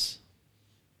about this?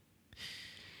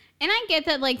 And I get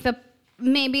that, like,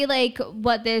 maybe like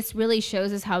what this really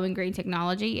shows is how ingrained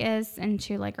technology is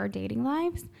into like our dating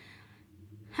lives.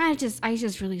 I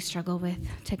just really struggle with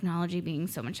technology being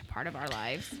so much a part of our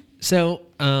lives. So,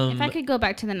 If I could go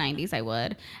back to the 90s, I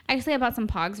would. Actually, I bought some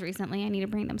Pogs recently. I need to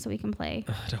bring them so we can play.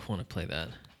 I don't want to play that.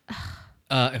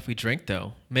 If we drink,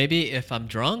 though, maybe if I'm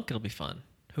drunk, it'll be fun.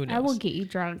 Who knows? I will get you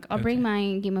drunk. I'll bring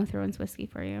my Game of Thrones whiskey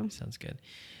for you. Sounds good.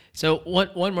 So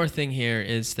one more thing here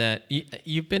is that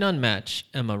you've been on Match,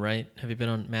 Emma, right? Have you been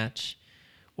on Match?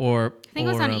 Or I think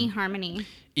it was on eHarmony.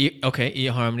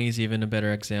 eHarmony is even a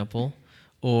better example.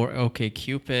 Or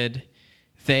OkCupid.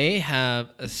 They have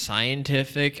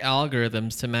scientific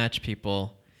algorithms to match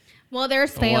people. Well, theirs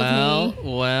failed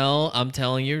me. Well, I'm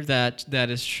telling you that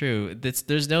is true.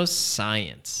 There's no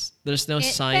science. There's no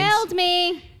science. It failed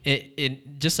me.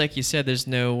 It just like you said, there's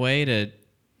no way to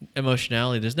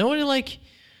emotionality. There's no way to like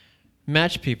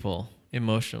match people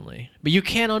emotionally, but you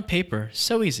can on paper.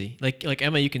 So easy. Like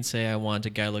Emma, you can say I want a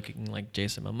guy looking like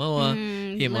Jason Momoa.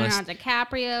 Leonardo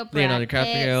DiCaprio, Leonardo Brad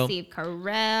DiCaprio. Pitt, Steve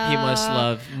Carell. He must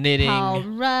love knitting. Paul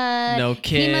Rudd. No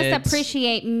He must kids.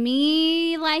 appreciate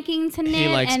me liking to knit. He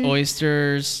likes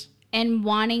oysters. And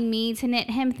wanting me to knit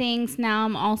him things. Now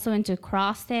I'm also into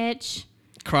cross stitch.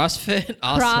 CrossFit.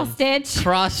 Awesome. Cross stitch.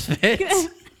 CrossFit.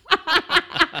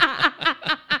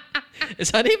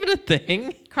 Is that even a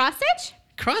thing? Cross stitch?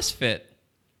 CrossFit.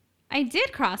 I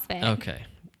did CrossFit. Okay.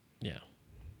 Yeah.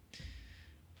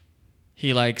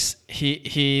 He likes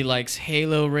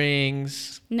Halo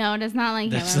rings. No, does not like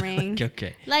That's Halo Ring.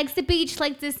 okay. Likes the beach,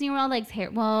 likes Disney World, likes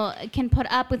can put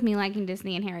up with me liking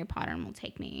Disney and Harry Potter and will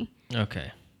take me.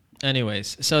 Okay.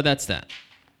 Anyways, so that's that.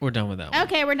 We're done with that one.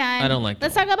 Okay, we're done. I don't like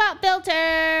Let's that talk about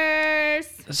filters.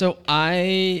 So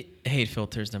I hate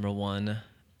filters, number one,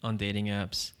 on dating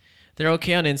apps. They're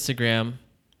okay on Instagram.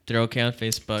 They're okay on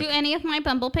Facebook. Do any of my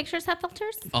Bumble pictures have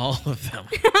filters? All of them.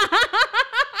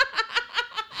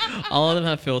 All of them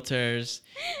have filters.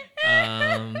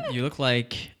 You look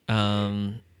like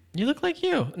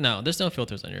you. No, there's no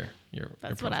filters on your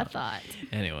That's your what I profile. thought.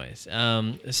 Anyways,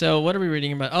 so what are we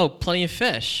reading about? Oh, Plenty of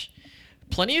Fish.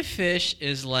 Plenty of Fish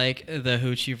is like the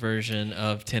hoochie version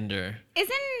of Tinder.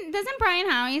 Doesn't Brian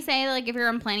Howie say like if you're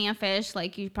on Plenty of Fish,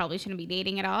 like you probably shouldn't be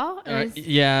dating at all?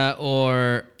 Plenty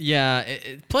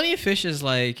of Fish is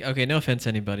like, okay, no offense to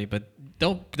anybody, but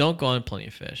don't go on Plenty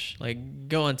of Fish. Like,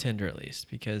 go on Tinder at least,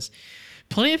 because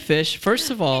Plenty of Fish, first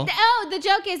of all, the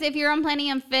joke is if you're on Plenty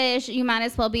of Fish, you might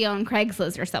as well be on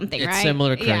Craigslist or something, right? it's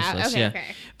similar to Craigslist, Yeah. yeah.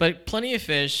 But Plenty of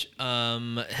Fish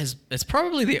it's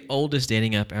probably the oldest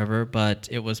dating app ever, but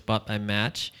it was bought by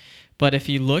Match. But if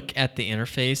you look at the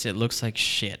interface, it looks like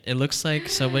shit. It looks like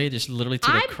somebody just literally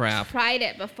took a crap. I've tried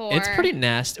it before. It's pretty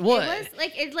nasty. Well, It was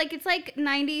it's like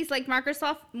 90s, like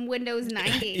Microsoft Windows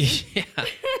 90.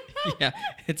 yeah.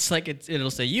 It's like it'll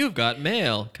say you've got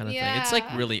mail kind of thing. It's like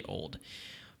Yeah. really old.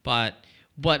 But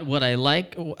what I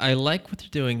like what they're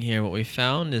doing here. What we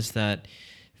found is that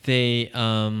they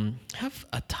have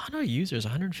a ton of users,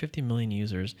 150 million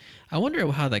users. I wonder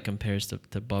how that compares to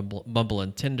Bumble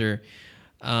and Tinder.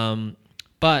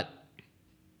 But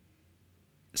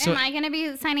so Am I going to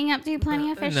be signing up to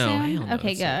Plenty of Fish no, soon? hell no,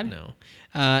 Okay, it's good. not,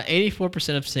 no.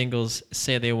 84% of singles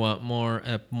say they want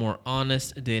a more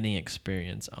honest dating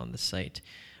experience on the site.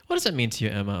 What does that mean to you,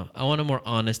 Emma? I want a more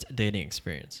honest dating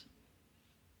experience.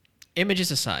 Images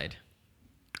aside.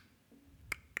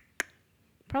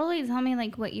 Probably tell me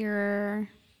like what your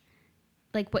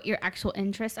actual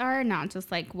interests are, not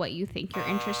just like what you think your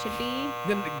interests should be.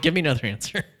 Then give me another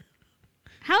answer.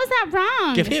 How is that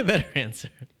wrong? Give me a better answer.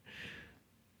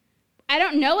 I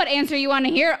don't know what answer you want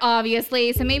to hear,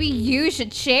 obviously, so maybe you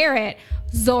should share it,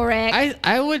 Zorik.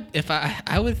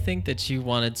 I would think that you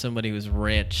wanted somebody who's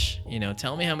rich.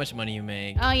 Tell me how much money you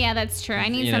make. Oh yeah, that's true. I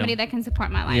need somebody that can support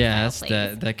my lifestyle. Yes,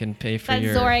 please. that can pay for that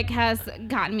your. Zorik has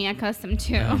gotten me accustomed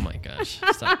to. Oh my gosh!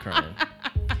 Stop crying.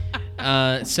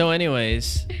 So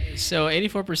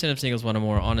 84% of singles want a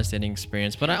more honest dating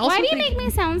experience, but I also Why do you make me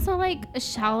sound so like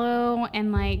shallow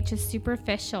and like just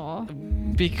superficial?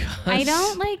 Because I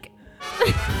don't like.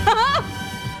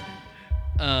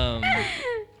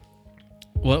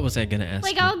 What was I gonna ask?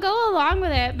 Like you? I'll go along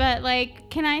with it, but like,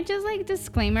 can I just like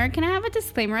disclaimer? Can I have a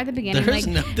disclaimer at the beginning? There's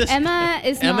like, no Emma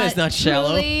is not shallow.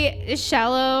 truly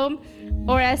shallow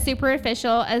or as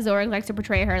superficial as Zorik likes to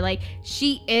portray her. Like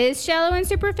she is shallow and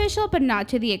superficial, but not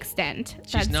to the extent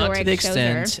She's that not Zorik to the shows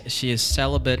her. extent. She is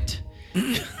celibate.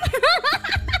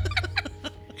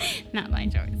 Not my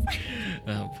choice.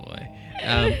 Oh boy.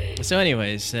 So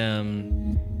anyways,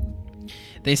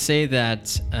 they say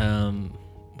that.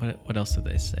 What else did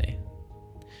they say?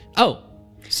 Oh,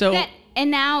 so. And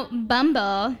now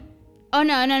Bumble. Oh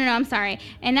no! I'm sorry.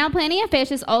 And now Plenty of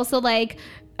Fish is also like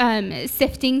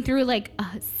sifting through like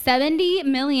 70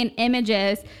 million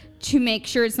images to make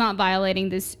sure it's not violating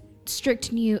this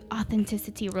strict new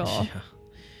authenticity rule.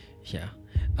 Yeah.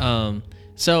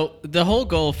 So the whole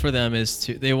goal for them is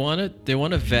they want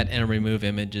to vet and remove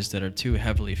images that are too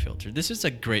heavily filtered. This is a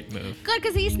great move. Good,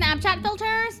 because these Snapchat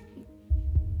filters.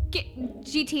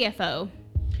 GTFO.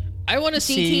 I want to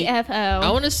see. GTFO.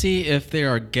 I want to see if there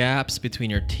are gaps between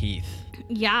your teeth.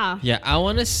 Yeah. Yeah, I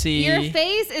want to see. Your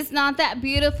face is not that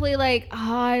beautifully like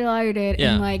highlighted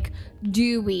and like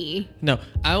dewy. No,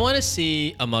 I want to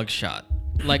see a mugshot.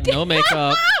 Like no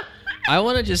makeup. I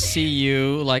want to just see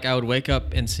you like I would wake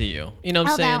up and see you. You know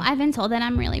what I'm saying? Although I've been told that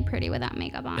I'm really pretty without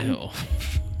makeup on. Ew.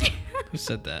 Who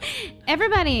said that?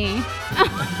 Everybody.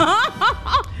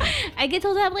 I get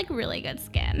told I have like really good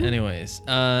skin. Anyways,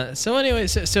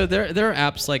 so there are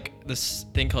apps like this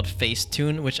thing called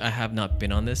Facetune, which I have not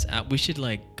been on this app. We should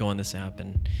like go on this app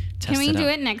and test it out. Can we do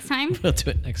it next time? We'll do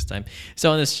it next time.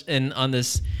 So on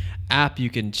this app, you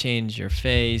can change your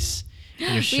face,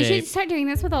 your shape. We should start doing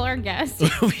this with all our guests.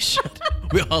 We should.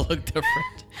 We all look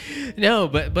different. No,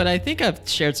 but I think I've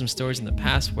shared some stories in the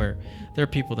past where there are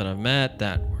people that I've met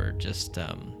that were just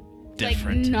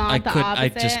different. Like not I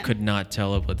just could not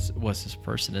tell it was this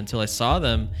person until I saw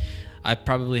them. I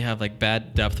probably have like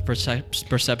bad depth perception.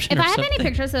 If or I have something. any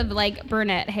pictures of like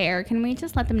brunette hair, can we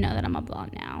just let them know that I'm a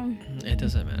blonde now? It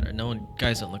doesn't matter.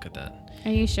 Guys don't look at that.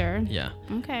 Are you sure? Yeah.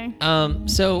 Okay.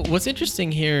 So what's interesting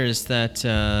here is that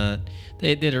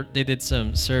they did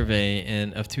some survey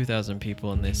of 2,000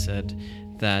 people, and they said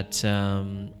that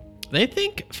they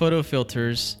think photo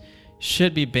filters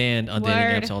should be banned on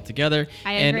dating apps altogether.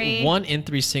 I agree. And 1 in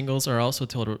 3 singles are also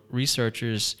told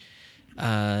researchers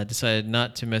decided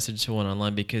not to message someone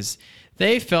online because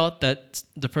they felt that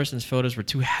the person's photos were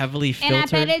too heavily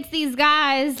filtered. And I bet it's these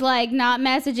guys like not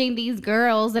messaging these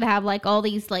girls that have like all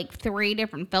these like 3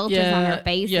 different filters on their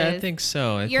faces. Yeah, I think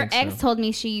so. Your ex told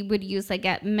me she would use like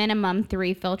at minimum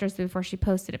 3 filters before she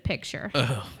posted a picture.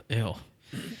 Oh, ew.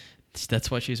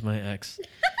 That's why she's my ex.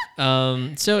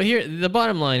 So here, the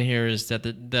bottom line here is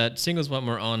that singles want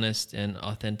more honest and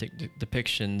authentic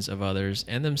depictions of others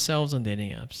and themselves on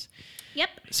dating apps. Yep.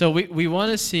 So we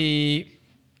want to see.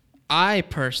 I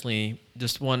personally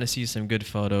just want to see some good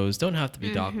photos. Don't have to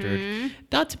be doctored.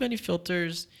 Not too many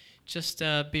filters. Just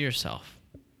be yourself.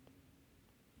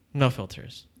 No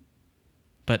filters.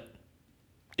 But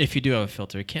if you do have a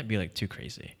filter, it can't be like too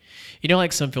crazy.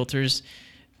 Like some filters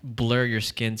blur your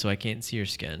skin so I can't see your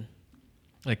skin.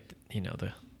 Like,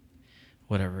 the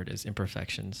whatever it is,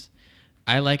 imperfections.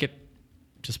 I like it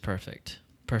just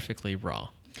perfectly raw.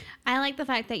 I like the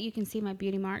fact that you can see my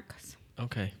beauty marks.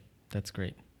 Okay, that's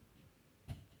great.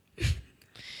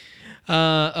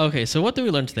 Okay, so what did we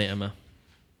learn today, Emma?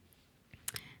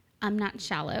 I'm not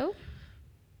shallow.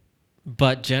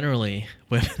 But generally,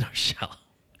 women are shallow.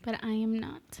 But I am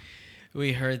not.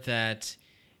 We heard that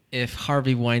if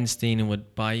Harvey Weinstein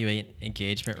would buy you an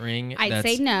engagement ring, I'd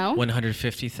say no.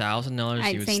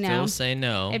 $150,000, you would still say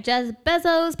no. If Jeff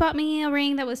Bezos bought me a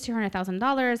ring that was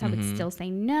 $200,000, I would still say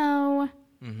no.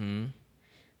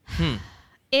 Mm-hmm.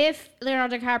 If there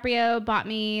Leonardo DiCaprio bought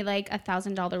me like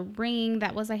 $1,000 ring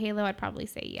that was a halo, I'd probably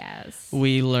say yes.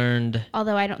 We learned.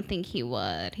 Although I don't think he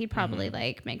would. He'd probably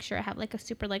like make sure I have like a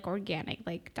super like organic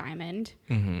like diamond,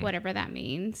 whatever that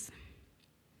means.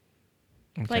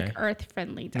 Okay. Like earth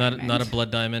friendly diamond. Not a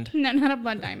blood diamond. No, not a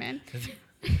blood diamond.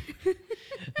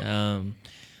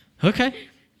 Okay.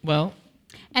 Well.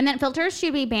 And then filters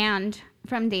should be banned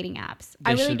from dating apps.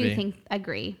 I really do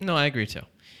agree. No, I agree too.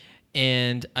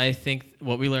 And I think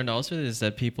what we learned also is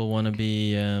that people want to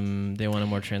be, they want a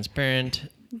more transparent.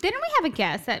 Didn't we have a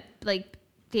guess that like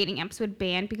dating apps would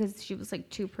ban because she was like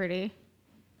too pretty?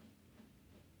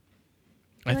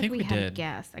 I think we had a did.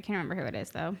 guess. I can't remember who it is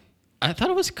though. I thought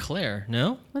it was Claire.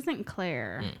 No? Wasn't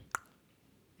Claire.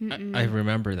 I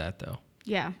remember that though.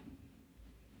 Yeah.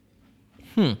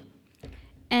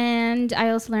 And I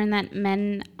also learned that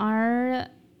men are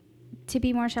to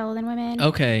be more shallow than women.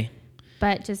 Okay.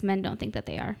 But just men don't think that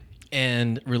they are.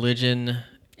 And religion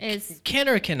Is can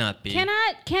or cannot be.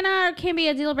 Can be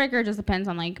a deal breaker. It just depends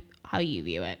on like how you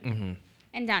view it. Mm-hmm.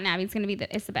 And Downton Abbey is going to be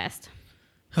it's the best.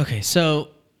 Okay, so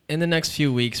in the next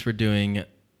few weeks, we're doing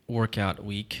workout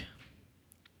week.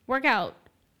 Workout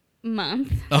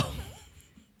month. Oh.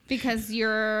 Because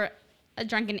you're a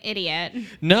drunken idiot.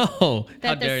 No. How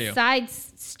That dare you?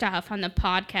 decides stuff on the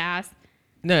podcast.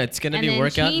 No, it's going to And be then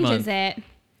workout changes month. it.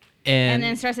 And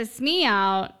then stresses me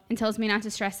out and tells me not to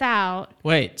stress out.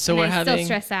 wait, so and we're I having still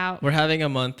stress out. we're having a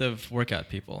month of workout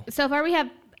people. So far we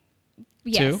have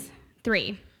 2?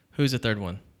 3. Who's the third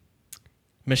one?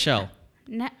 Michelle.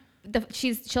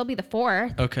 She'll be the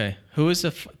 4th. Okay. Who is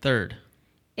the third?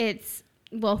 It's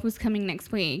who's coming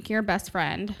next week? Your best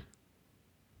friend.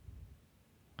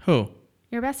 Who?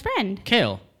 Your best friend.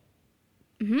 Kale.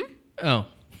 Oh. Why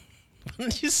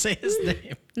didn't you say his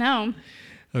name? No.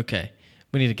 Okay.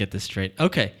 We need to get this straight.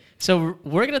 Okay. So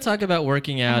we're going to talk about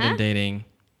working out and dating.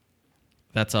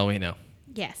 That's all we know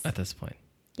Yes. at this point.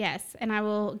 Yes. And I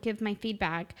will give my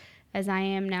feedback as I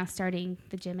am now starting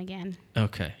the gym again.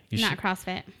 Okay. Not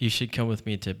CrossFit. You should come with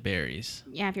me to Barry's.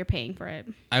 Yeah, if you're paying for it.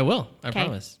 I will. I Okay.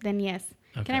 promise. Then yes.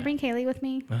 Can I Okay. bring Kaylee with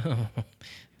me?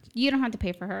 You don't have to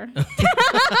pay for her.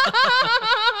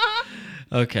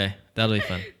 Okay. That'll be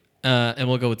fun. And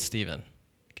we'll go with Steven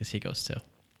because he goes too.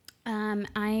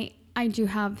 I do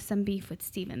have some beef with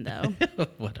Steven though.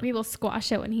 Whatever. We will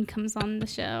squash it when he comes on the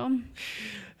show.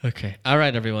 Okay. All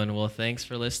right, everyone. Well, thanks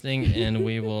for listening, and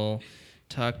we will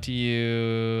talk to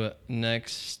you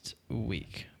next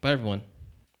week. Bye, everyone.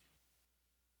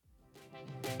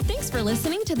 Thanks for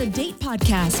listening to the Date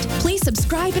Podcast. Please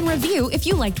subscribe and review if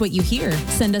you liked what you hear.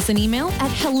 Send us an email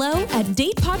at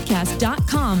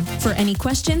hello@datepodcast.com for any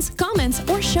questions, comments,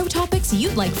 or show topics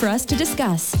you'd like for us to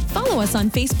discuss. Follow us on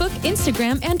Facebook,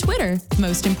 Instagram, and Twitter.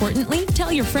 Most importantly,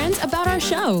 tell your friends about our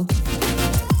show.